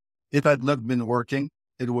 It had not been working.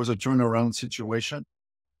 It was a turnaround situation.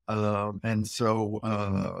 And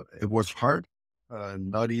so it was hard,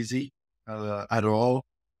 not easy at all.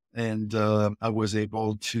 And I was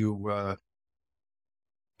able to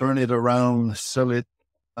turn it around, sell it,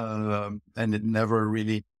 and it never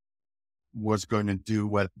really was going to do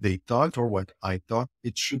what they thought or what I thought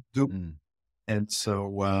it should do. Mm. And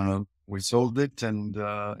so we sold it, and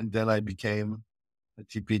then I became a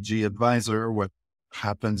TPG advisor. What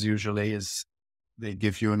happens usually is they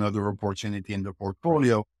give you another opportunity in the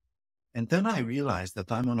portfolio. And then I realized that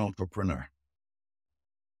I'm an entrepreneur.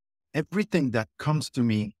 Everything that comes to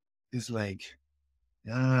me is like,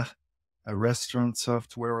 a restaurant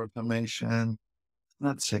software automation,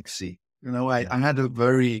 not sexy. I had a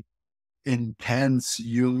very intense,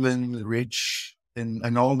 human, rich,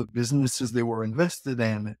 and all the businesses they were invested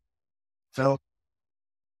in felt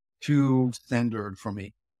too standard for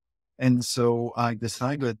me. And so I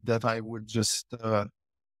decided that I would just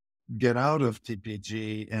get out of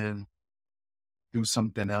TPG and do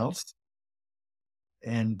something else.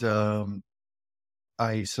 And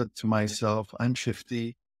I said to myself, I'm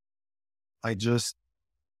 50. I just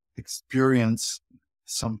experienced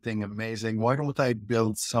something amazing. Why don't I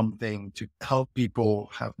build something to help people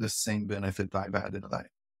have the same benefit I've had in life?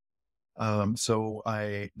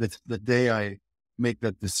 The day I make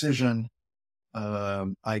that decision,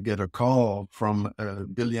 I get a call from a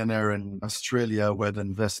billionaire in Australia who had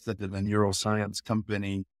invested in a neuroscience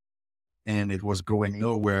company, and it was going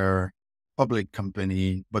nowhere, public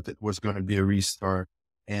company, but it was going to be a restart.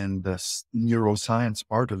 And the neuroscience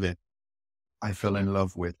part of it, I fell in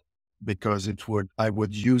love with, because I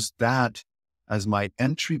would use that as my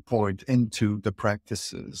entry point into the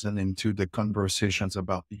practices and into the conversations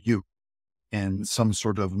about you, and some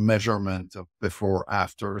sort of measurement of before,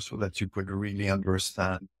 after, so that you could really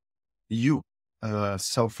understand you,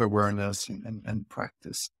 self-awareness and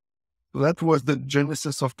practice. So that was the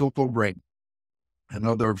genesis of Total Brain.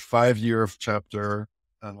 Another 5-year chapter,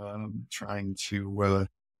 trying to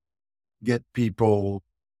get people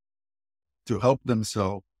to help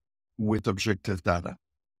themselves with objective data.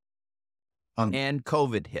 And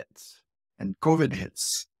COVID hits. And COVID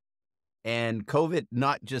hits. And COVID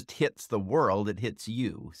not just hits the world, it hits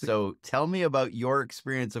you. So tell me about your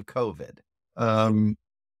experience of COVID.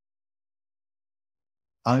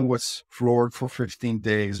 I was floored for 15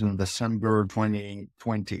 days in December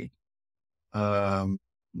 2020.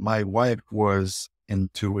 My wife was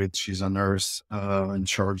into it. She's a nurse in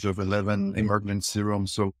charge of 11 emergency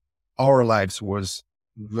rooms. So our lives was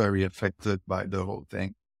very affected by the whole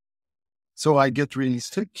thing. So I get really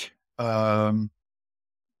sick, go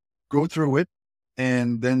through it,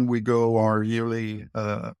 and then we go our yearly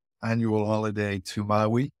annual holiday to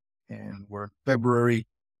Maui, and we're in February,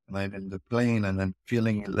 and I'm in the plane, and I'm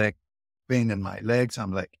feeling pain in my legs.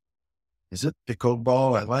 I'm like, is it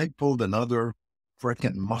pickleball? Have I pulled another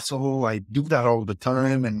freaking muscle? I do that all the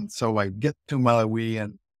time. And so I get to Maui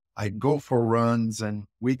and I go for runs, and a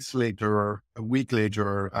week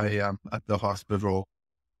later, I am at the hospital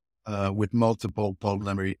with multiple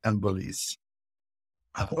pulmonary embolisms,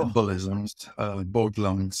 both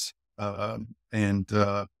lungs. And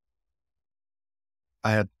I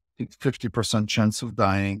had 50% chance of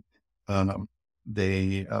dying.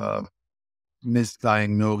 They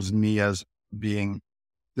misdiagnosed me as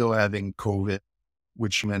still having COVID,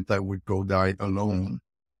 which meant I would go die alone,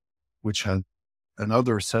 which had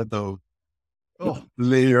another set of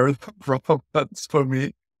layered problems for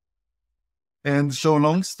me. And so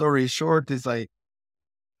long story short is I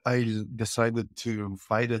decided to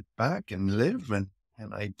fight it back and live, and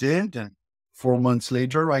I did. And 4 months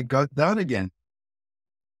later, I got that again.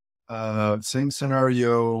 Same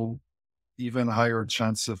scenario, even higher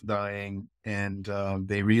chance of dying. And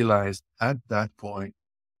they realized at that point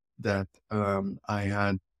that I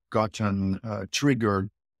had gotten triggered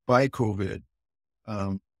by COVID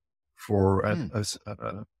for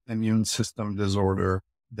a immune system disorder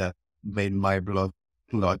that made my blood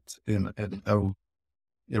clot in a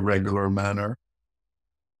irregular manner.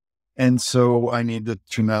 And so I needed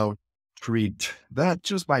to now treat that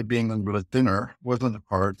just by being on blood thinner. Wasn't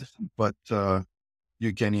hard, but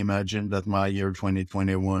you can imagine that my year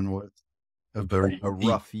 2021 was a very a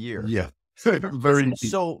rough year. Yeah. Very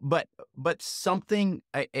so, but something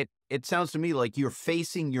it sounds to me like you're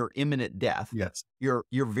facing your imminent death. Yes. You're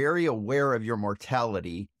very aware of your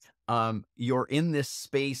mortality. You're in this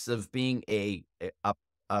space of being a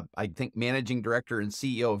I think managing director and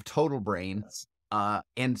CEO of Total Brain. Yes.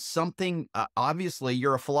 And something obviously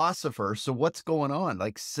you're a philosopher. So what's going on?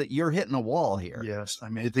 Like you're hitting a wall here. Yes,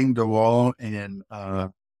 I'm hitting the wall, and I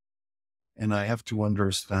have to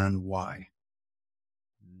understand why.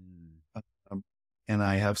 And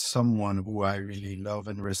I have someone who I really love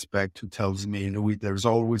and respect who tells me, Louis, there's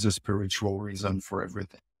always a spiritual reason for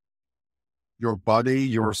everything. Your body,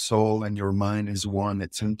 your soul, and your mind is one.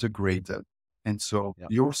 It's integrated. And so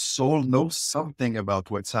your soul knows something about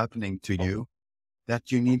what's happening to you that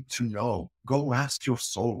you need to know. Go ask your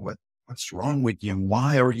soul, what's wrong with you?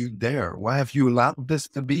 Why are you there? Why have you allowed this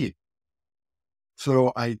to be?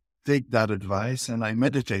 So I take that advice and I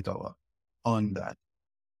meditate a lot on that.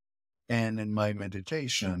 And in my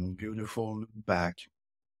meditation, beautiful back,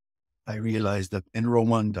 I realized that in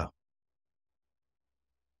Rwanda,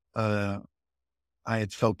 I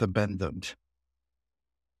had felt abandoned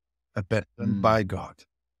by God,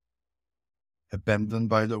 abandoned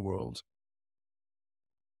by the world.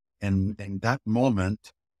 And in that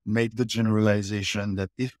moment, made the generalization that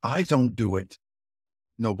if I don't do it,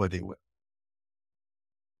 nobody will.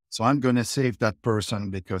 So I'm going to save that person,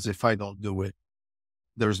 because if I don't do it,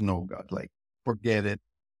 there's no God. Like, forget it.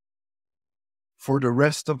 For the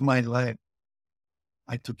rest of my life,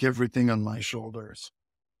 I took everything on my shoulders.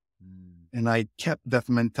 And I kept that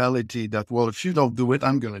mentality that, well, if you don't do it,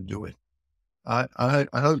 I'm going to do it.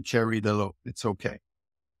 I'll carry the load. It's okay.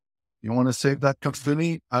 You want to save that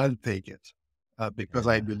company? I'll take it because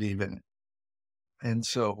I believe in it. And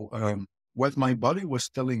so what my body was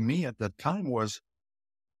telling me at that time was,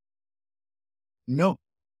 no,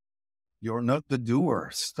 you're not the doer.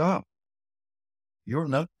 Stop. You're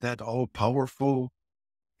not that all-powerful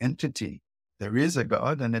entity. There is a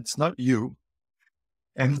God, and it's not you.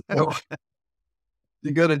 And so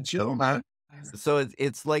you got to chill, man. So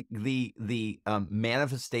it's like the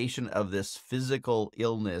manifestation of this physical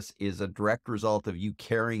illness is a direct result of you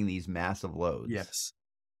carrying these massive loads. Yes.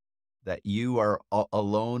 That you are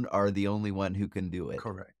alone are the only one who can do it.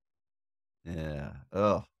 Correct. Yeah.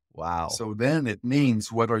 Oh, wow. So then it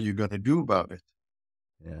means, what are you going to do about it?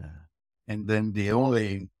 Yeah. And then the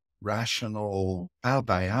only rational path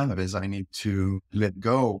I have is I need to let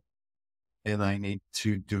go, and I need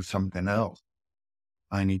to do something else.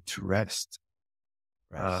 I need to rest.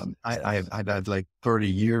 I've had like 30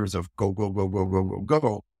 years of go, go, go, go, go, go,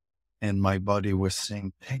 go. And my body was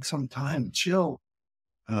saying, take some time, chill.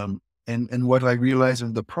 And what I realized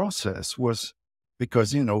in the process was,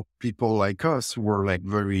 because, people like us were like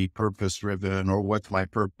very purpose driven, or what's my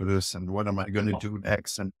purpose and what am I going to do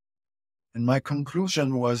next? And my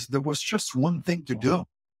conclusion was, there was just one thing to do,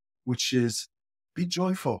 which is be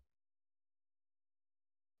joyful.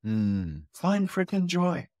 Find freaking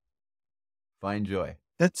joy. Find joy.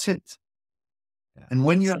 That's it. Yeah. And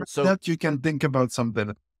when you have that, you can think about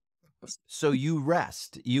something. So you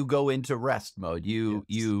rest. You go into rest mode. You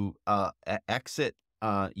exit.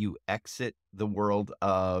 You exit the world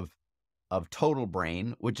of Total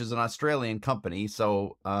Brain, which is an Australian company.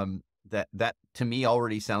 So that to me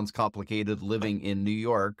already sounds complicated. Living in New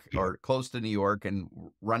York or close to New York and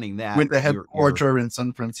running that with the headquarters in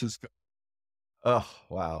San Francisco. Oh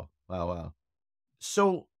wow, wow, wow.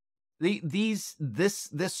 So this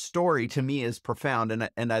story to me is profound,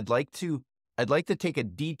 and I'd like to take a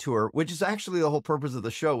detour, which is actually the whole purpose of the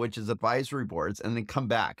show, which is advisory boards, and then come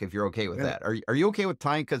back if you're okay with that. Are you okay with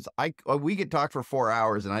time? Because we could talk for 4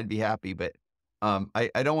 hours and I'd be happy, but I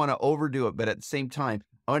don't want to overdo it. But at the same time,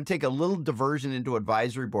 I want to take a little diversion into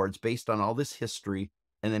advisory boards based on all this history,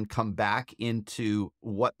 and then come back into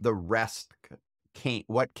what the rest came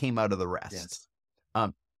out of the rest. Yes.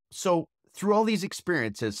 So through all these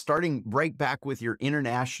experiences, starting right back with your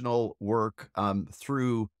international work,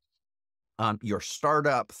 through your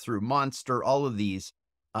startup, through Monster, all of these,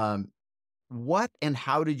 um, what and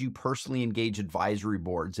how did you personally engage advisory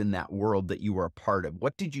boards in that world that you were a part of?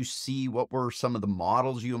 What did you see? What were some of the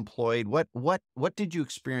models you employed? What did you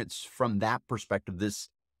experience from that perspective?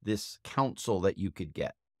 This counsel that you could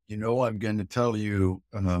get. You know, I'm going to tell you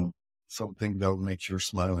something that'll make you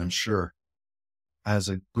smile, I'm sure. As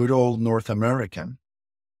a good old North American,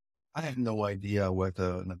 I had no idea what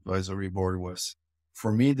an advisory board was.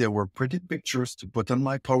 For me, they were pretty pictures to put on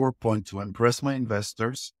my PowerPoint to impress my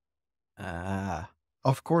investors. Ah,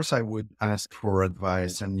 Of course, I would ask for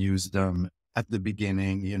advice and use them at the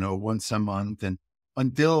beginning, you know, once a month. And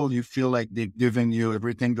until you feel like they've given you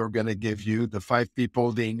everything they're going to give you, the 5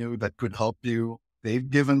 people they knew that could help you, they've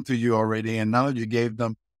given to you already. And now you gave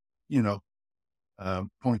them, you know,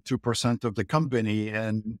 0.2% of the company.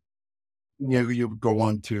 And you go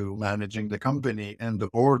on to managing the company and the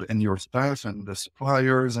board and your staff and the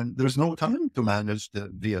suppliers. And there's no time to manage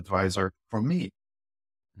the advisor for me.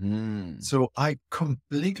 mm, So I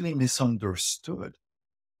completely misunderstood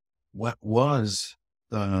what was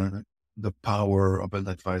the power of an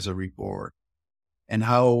advisory board and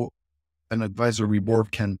how an advisory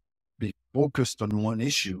board can be focused on one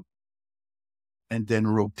issue and then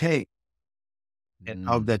rotate, and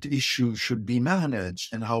how mm, that issue should be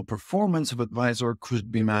managed and how performance of advisor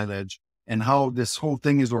could be managed and how this whole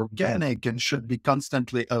thing is organic and should be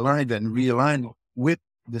constantly aligned and realigned with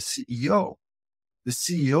the CEO. The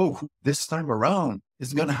CEO who this time around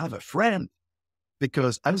is going to have a friend,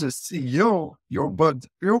 because as a CEO, your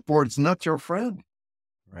board's not your friend.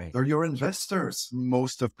 right, They're your investors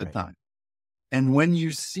most of the right. time. And when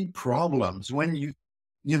you see problems, when you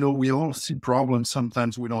know, we all see problems.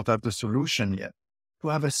 Sometimes we don't have the solution yet. To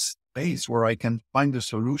have a space where I can find a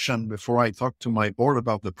solution before I talk to my board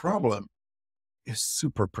about the problem is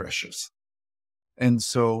super precious. And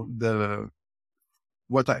so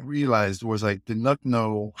what I realized was I did not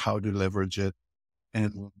know how to leverage it.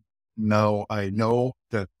 And now I know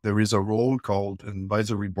that there is a role called an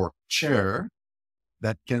advisory board chair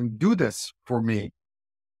that can do this for me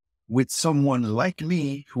with someone like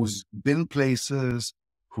me who's been places,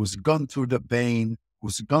 who's gone through the pain,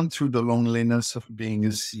 who's gone through the loneliness of being a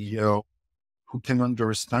CEO, who can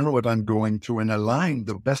understand what I'm going through and align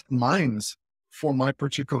the best minds for my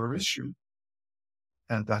particular issue.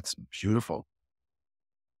 And that's beautiful.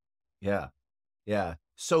 Yeah. Yeah.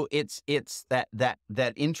 So it's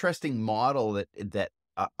that interesting model that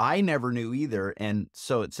I never knew either. And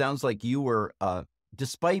so it sounds like you were,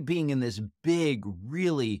 despite being in this big,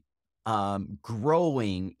 really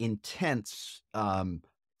growing, intense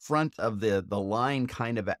front of the line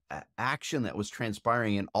kind of action that was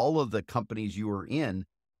transpiring in all of the companies you were in.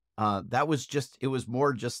 That was just, it was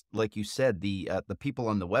more just like you said, the people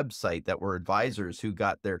on the website that were advisors who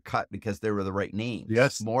got their cut because they were the right names,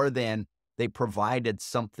 Yes, more than they provided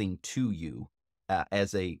something to you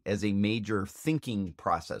as a major thinking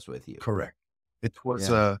process with you. correct. It was,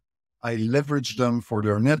 Yeah. I leveraged them for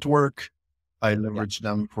their network. I Yeah. leveraged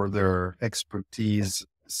them for their expertise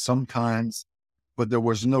sometimes, but there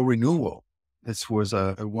was no renewal. This was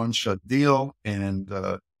a one-shot deal, and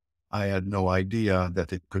I had no idea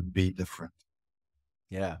that it could be different.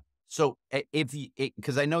 Yeah. So if you,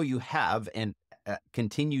 because I know you have and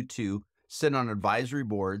continue to sit on advisory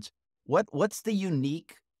boards, what's the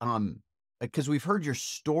unique, because we've heard your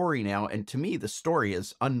story now, and to me, the story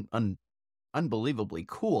is unbelievably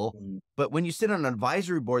cool. Mm. But when you sit on an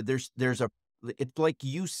advisory board, there's a, it's like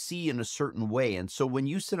you see in a certain way. And so when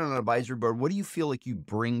you sit on an advisory board, what do you feel like you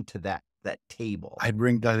bring to that table? I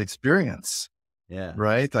bring that experience, Yeah.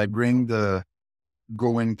 right? I bring the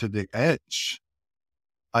going to the edge.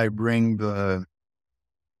 I bring the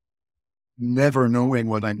never knowing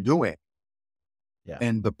what I'm doing Yeah.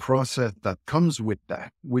 and the process that comes with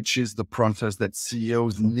that, which is the process that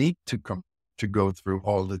CEOs need to go through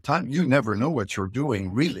all the time. You never know what you're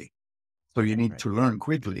doing, really. So you need Right. to learn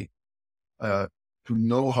quickly, to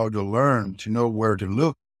know how to learn, to know where to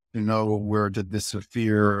look, to know where to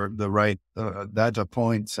disappear the right data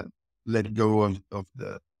points and let go of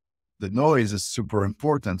the noise is super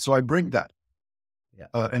important. So I bring that. Yeah.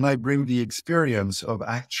 And I bring the experience of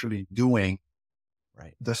actually doing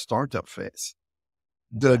Right. the startup phase,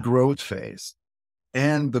 the Yeah. growth phase,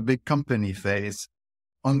 and the big company phase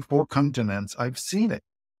on 4 continents. I've seen it.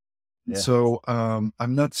 Yeah. So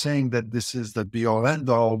I'm not saying that this is the be all end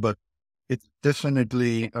all, but it's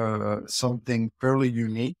definitely something fairly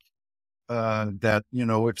unique that, you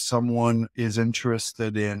know, if someone is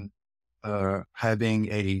interested in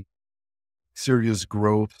having a serious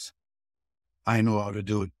growth I know how to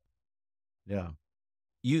do it. Yeah.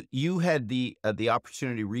 You had the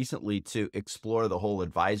opportunity recently to explore the whole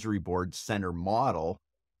advisory board center model,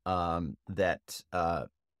 that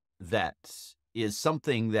is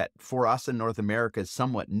something that for us in North America is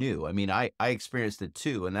somewhat new. I mean, I experienced it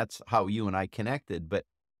too, and that's how you and I connected. But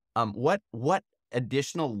what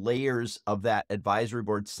additional layers of that advisory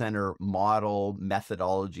board center model,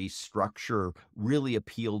 methodology, structure really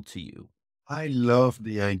appealed to you? I love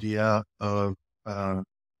the idea of uh,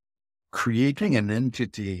 creating an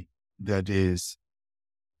entity that is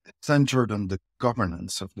centered on the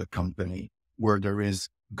governance of the company, where there is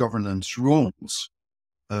governance rules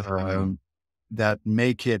Mm, um, that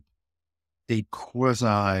make it a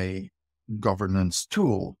quasi governance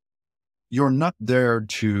tool. You're not there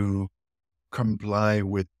to comply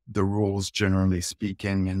with the rules, generally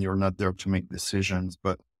speaking, and you're not there to make decisions.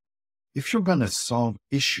 But if you're going to solve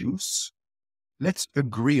issues, let's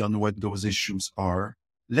agree on what those issues are.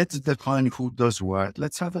 Let's define who does what.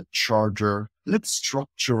 Let's have a charter. Let's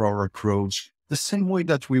structure our approach the same way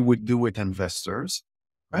that we would do with investors,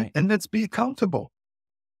 right? right. And let's be accountable.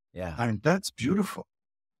 Yeah. And that's beautiful.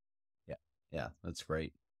 Yeah. Yeah. That's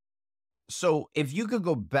great. So if you could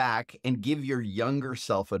go back and give your younger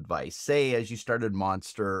self advice, say as you started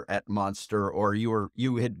Monster, or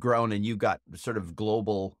you had grown and you got sort of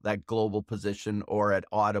that global position, or at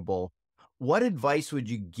Audible, what advice would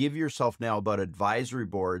you give yourself now about advisory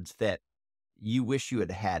boards that you wish you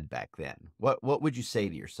had had back then? What would you say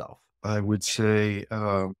to yourself? I would say,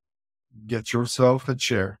 get yourself a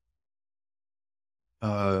chair,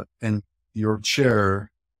 and your chair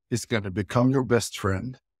is going to become your best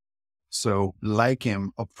friend. So like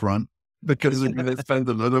him up front, because you're going to spend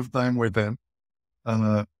a lot of time with him.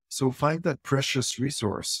 So find that precious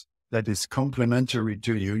resource that is complementary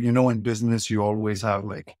to you. You know, in business, you always have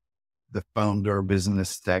like the founder,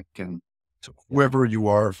 business tech, and so Yeah. whoever you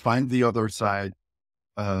are, find the other side,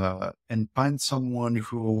 and find someone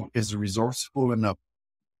who is resourceful enough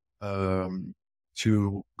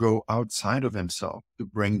to go outside of himself to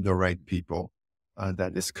bring the right people,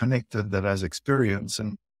 that is connected, that has experience,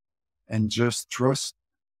 and just trust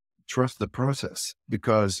the process,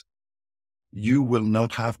 because you will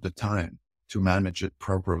not have the time to manage it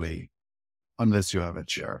properly unless you have a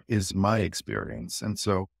chair, is my experience. And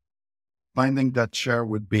so finding that chair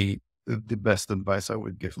would be the best advice I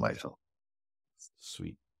would give myself.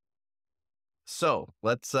 Sweet. So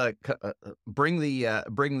let's bring the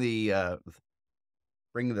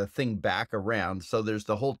thing back around. So there's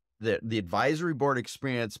the advisory board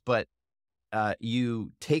experience, but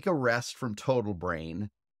you take a rest from Total Brain,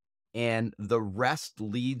 and the rest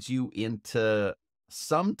leads you into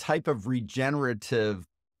some type of regenerative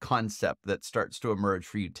concept that starts to emerge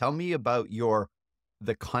for you. Tell me about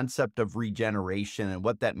the concept of regeneration and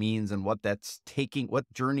what that means, and what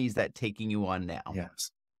journey is that taking you on now?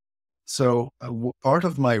 Yes. So part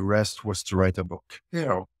of my rest was to write a book. You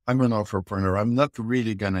know, I'm an entrepreneur. I'm not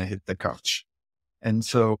really going to hit the couch. And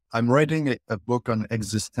so I'm writing a book on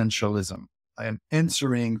existentialism. I am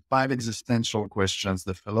answering 5 existential questions.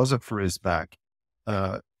 The philosopher is back,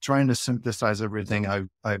 trying to synthesize everything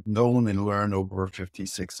I've known and learned over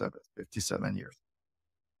 57 years.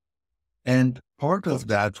 And part of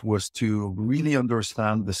that was to really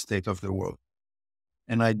understand the state of the world.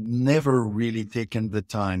 And I'd never really taken the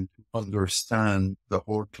time to understand the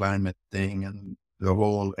whole climate thing and the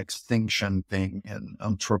whole extinction thing and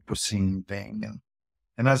Anthropocene thing.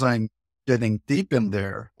 And as I'm getting deep in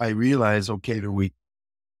there, I realize, okay,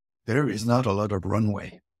 there is not a lot of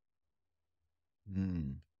runway.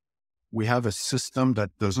 Mm. We have a system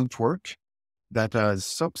that doesn't work, that has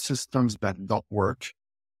subsystems that don't work.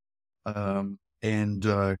 And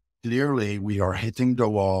clearly we are hitting the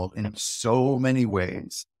wall in so many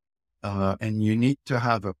ways. And you need to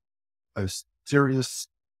have a serious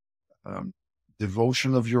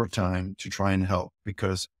devotion of your time to try and help,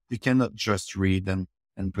 because you cannot just read and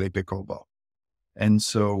play pickleball. And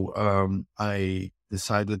so I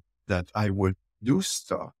decided that I would do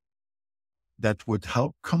stuff that would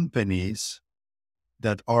help companies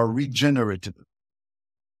that are regenerative,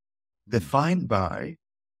 defined by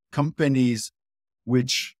companies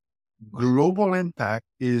which global impact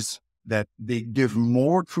is that they give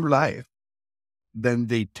more to life than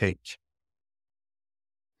they take.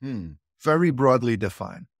 Very broadly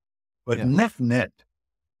defined. But Yeah. net,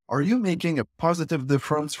 are you making a positive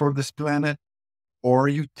difference for this planet, or are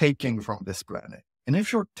you taking from this planet? And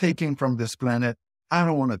if you're taking from this planet, I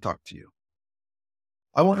don't want to talk to you.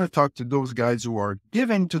 I want to talk to those guys who are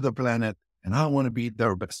giving to the planet, and I want to be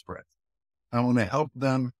their best friend. I want to help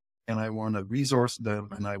them, and I want to resource them,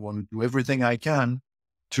 and I want to do everything I can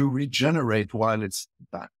to regenerate while it's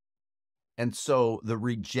back. And so the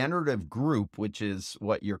regenerative group, which is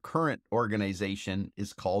what your current organization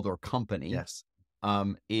is called, or company, Yes.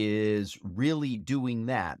 is really doing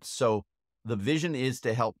that. So the vision is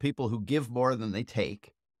to help people who give more than they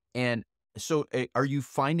take. And so are you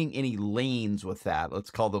finding any lanes with that? Let's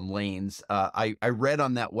call them lanes. I read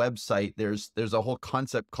on that website, there's a whole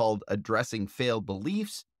concept called addressing failed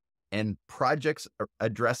beliefs, and projects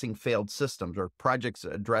addressing failed systems, or projects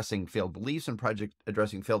addressing failed beliefs and project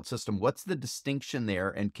addressing failed system. What's the distinction there?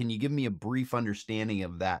 And can you give me a brief understanding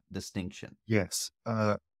of that distinction? Yes.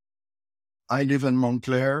 I live in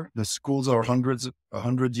Montclair. The schools are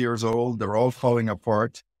 100 years old. They're all falling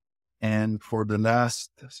apart. And for the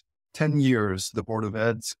last 10 years, the Board of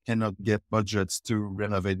Eds cannot get budgets to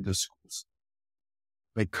renovate the schools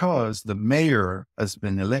because the mayor has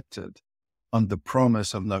been elected on the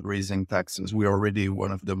promise of not raising taxes. We're already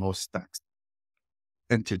one of the most taxed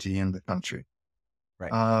entity in the country.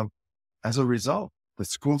 Right. As a result, the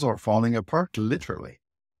schools are falling apart, literally.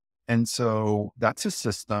 And so that's a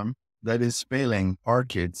system that is failing our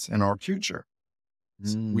kids and our future.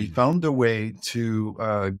 We found a way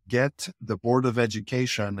to get the Board of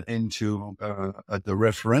Education into the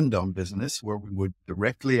referendum business, where we would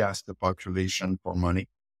directly ask the population for money.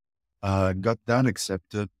 Got that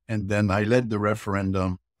accepted. And then I led the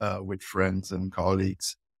referendum with friends and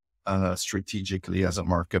colleagues strategically as a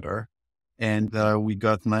marketer. And we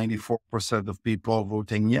got 94% of people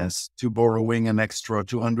voting yes to borrowing an extra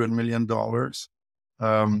 $200 million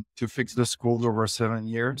to fix the schools over 7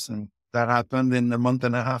 years. And that happened in a month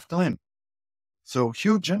and a half time. So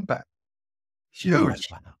huge impact, huge,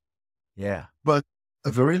 Wow. Yeah. but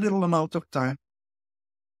a very little amount of time.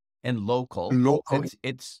 And local. Local.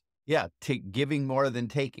 It's yeah, giving more than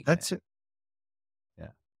taking. That's it.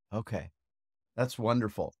 Yeah. Okay. That's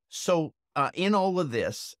wonderful. So in all of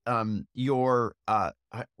this,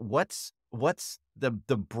 what's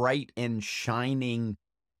the bright and shining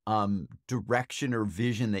direction or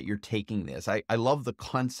vision that you're taking this? I love the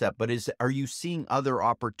concept, but are you seeing other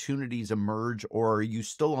opportunities emerge, or are you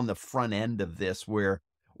still on the front end of this where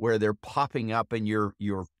they're popping up and you're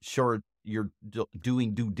sure you're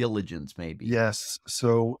doing due diligence maybe? Yes.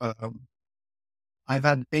 So I've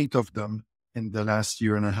had 8 of them in the last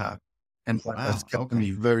year and a half, and that has kept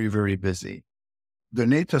me very, very busy. The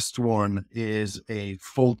latest one is a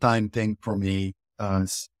full-time thing for me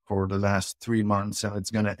for the last 3 months, and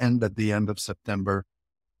it's going to end at the end of September.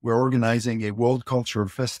 We're organizing a World Culture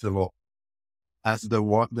Festival at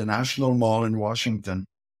the National Mall in Washington,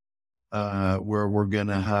 where we're going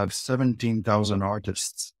to have 17,000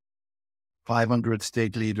 artists, 500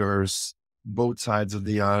 state leaders, both sides of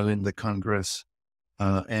the aisle in the Congress.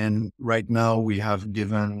 And right now we have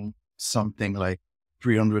given something like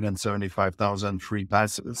 375,000 free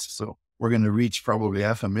passes. So we're going to reach probably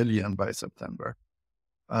 500,000 by September.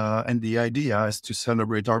 And the idea is to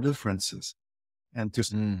celebrate our differences and to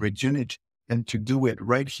celebrate unity, and to do it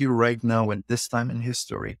right here, right now, at this time in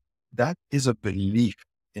history. That is a belief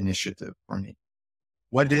initiative for me.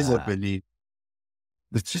 What is a belief?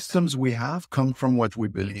 The systems we have come from what we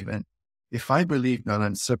believe in. If I believe that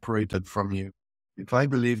I'm separated from you, if I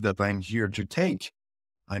believe that I'm here to take,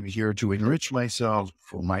 I'm here to enrich myself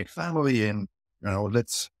for my family, and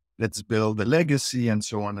let's build a legacy, and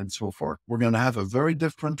so on and so forth. We're going to have a very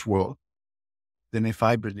different world than if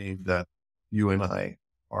I believe that you and I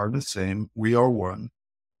are the same. We are one.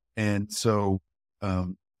 And so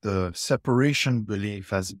the separation belief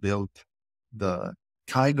has built the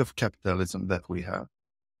kind of capitalism that we have.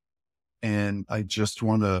 And I just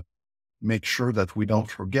want to make sure that we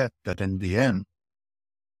don't forget that in the end,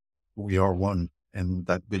 we are one. And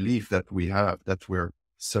that belief that we have, that we're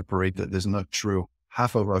separated, is not true.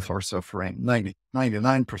 Half of us are suffering,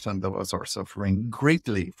 99% of us are suffering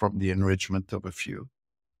greatly from the enrichment of a few.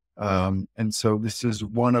 And so this is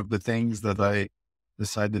one of the things that I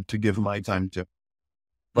decided to give my time to.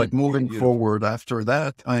 But moving forward after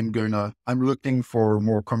that, I'm looking for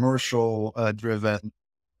more commercial driven.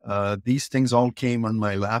 These things all came on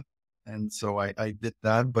my lap. And so I did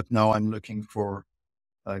that, but now I'm looking for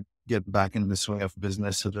get back in the swing of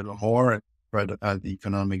business a little more and try to add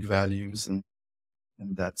economic values. And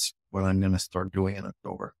that's what I'm going to start doing in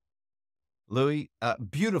October. Louis,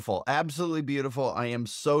 beautiful, absolutely beautiful. I am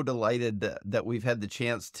so delighted that we've had the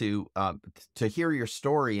chance to hear your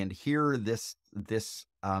story and hear this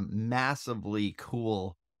massively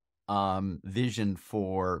cool vision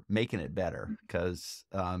for making it better, because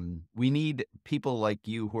we need people like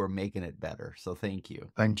you who are making it better. So thank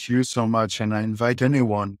you. Thank you so much. And I invite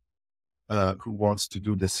anyone who wants to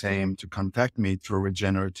do the same to contact me through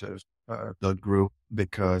regenerative the group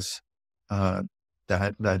because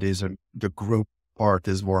that is the group part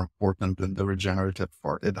is more important than the regenerative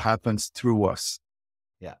part. It happens through us.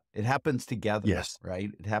 Yeah, it happens together. Yes.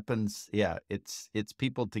 Right. It happens. Yeah, it's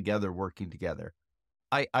people together working together.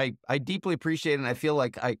 I deeply appreciate it. And I feel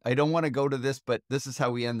like I don't want to go to this, but this is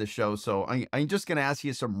how we end the show. So I'm just going to ask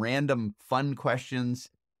you some random fun questions.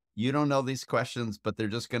 You don't know these questions, but they're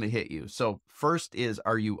just going to hit you. So first is,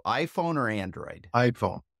 are you iPhone or Android?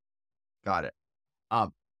 iPhone. Got it.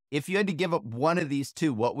 Um, if you had to give up one of these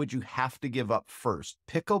two, what would you have to give up first?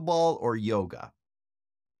 Pickleball or yoga?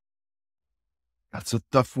 That's a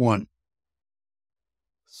tough one.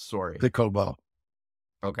 Sorry. Pickleball.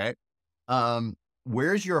 Okay.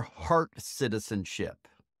 Where's your heart citizenship?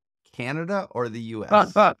 Canada or the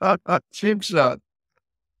US? Cheap shot.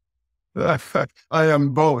 I am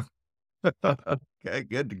both. Okay,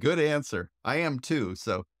 good answer. I am too.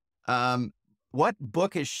 So, what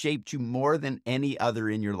book has shaped you more than any other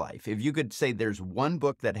in your life? If you could say there's one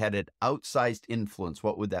book that had an outsized influence,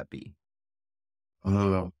 what would that be?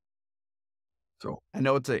 So I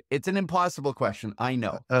know it's an impossible question. I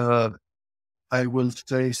know. I will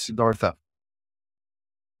say Siddhartha.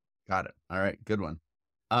 Got it. All right, good one.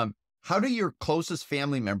 How do your closest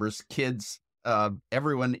family members, kids,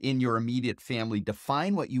 everyone in your immediate family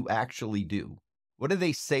define what you actually do? What do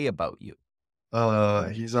they say about you?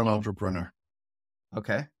 He's an entrepreneur.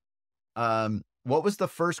 Okay. What was the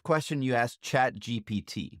first question you asked Chat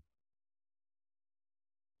GPT?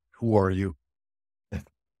 Who are you?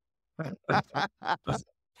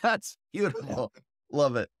 That's beautiful.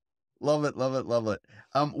 Love it. Love it. Love it. Love it.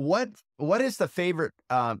 What is the favorite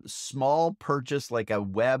small purchase, like a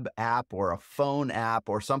web app or a phone app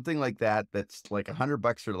or something like that, that's like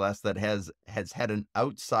 $100 or less, that has had an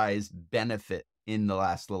outsized benefit in the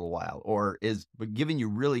last little while, or is giving you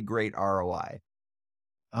really great ROI?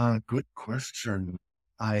 Good question.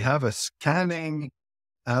 I have a scanning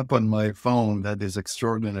app on my phone that is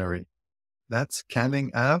extraordinary. That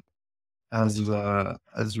scanning app has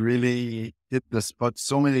really hit the spot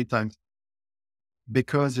so many times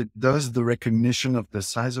because it does the recognition of the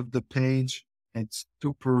size of the page. It's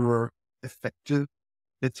super effective.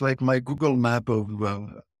 It's like my Google map of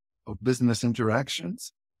business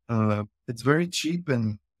interactions. It's very cheap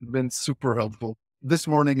and been super helpful. This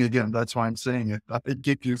morning again, that's why I'm saying it. I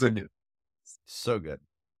keep using it. So good.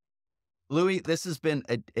 Louis, this has been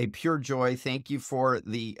a pure joy. Thank you for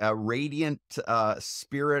the radiant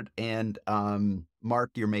spirit and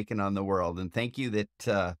mark you're making on the world. And thank you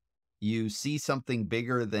that you see something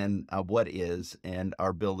bigger than what is and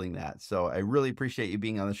are building that. So I really appreciate you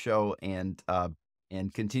being on the show, and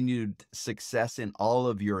continued success in all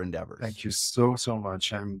of your endeavors. Thank you so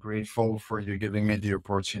much. I'm grateful for you giving me the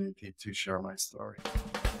opportunity to share my story.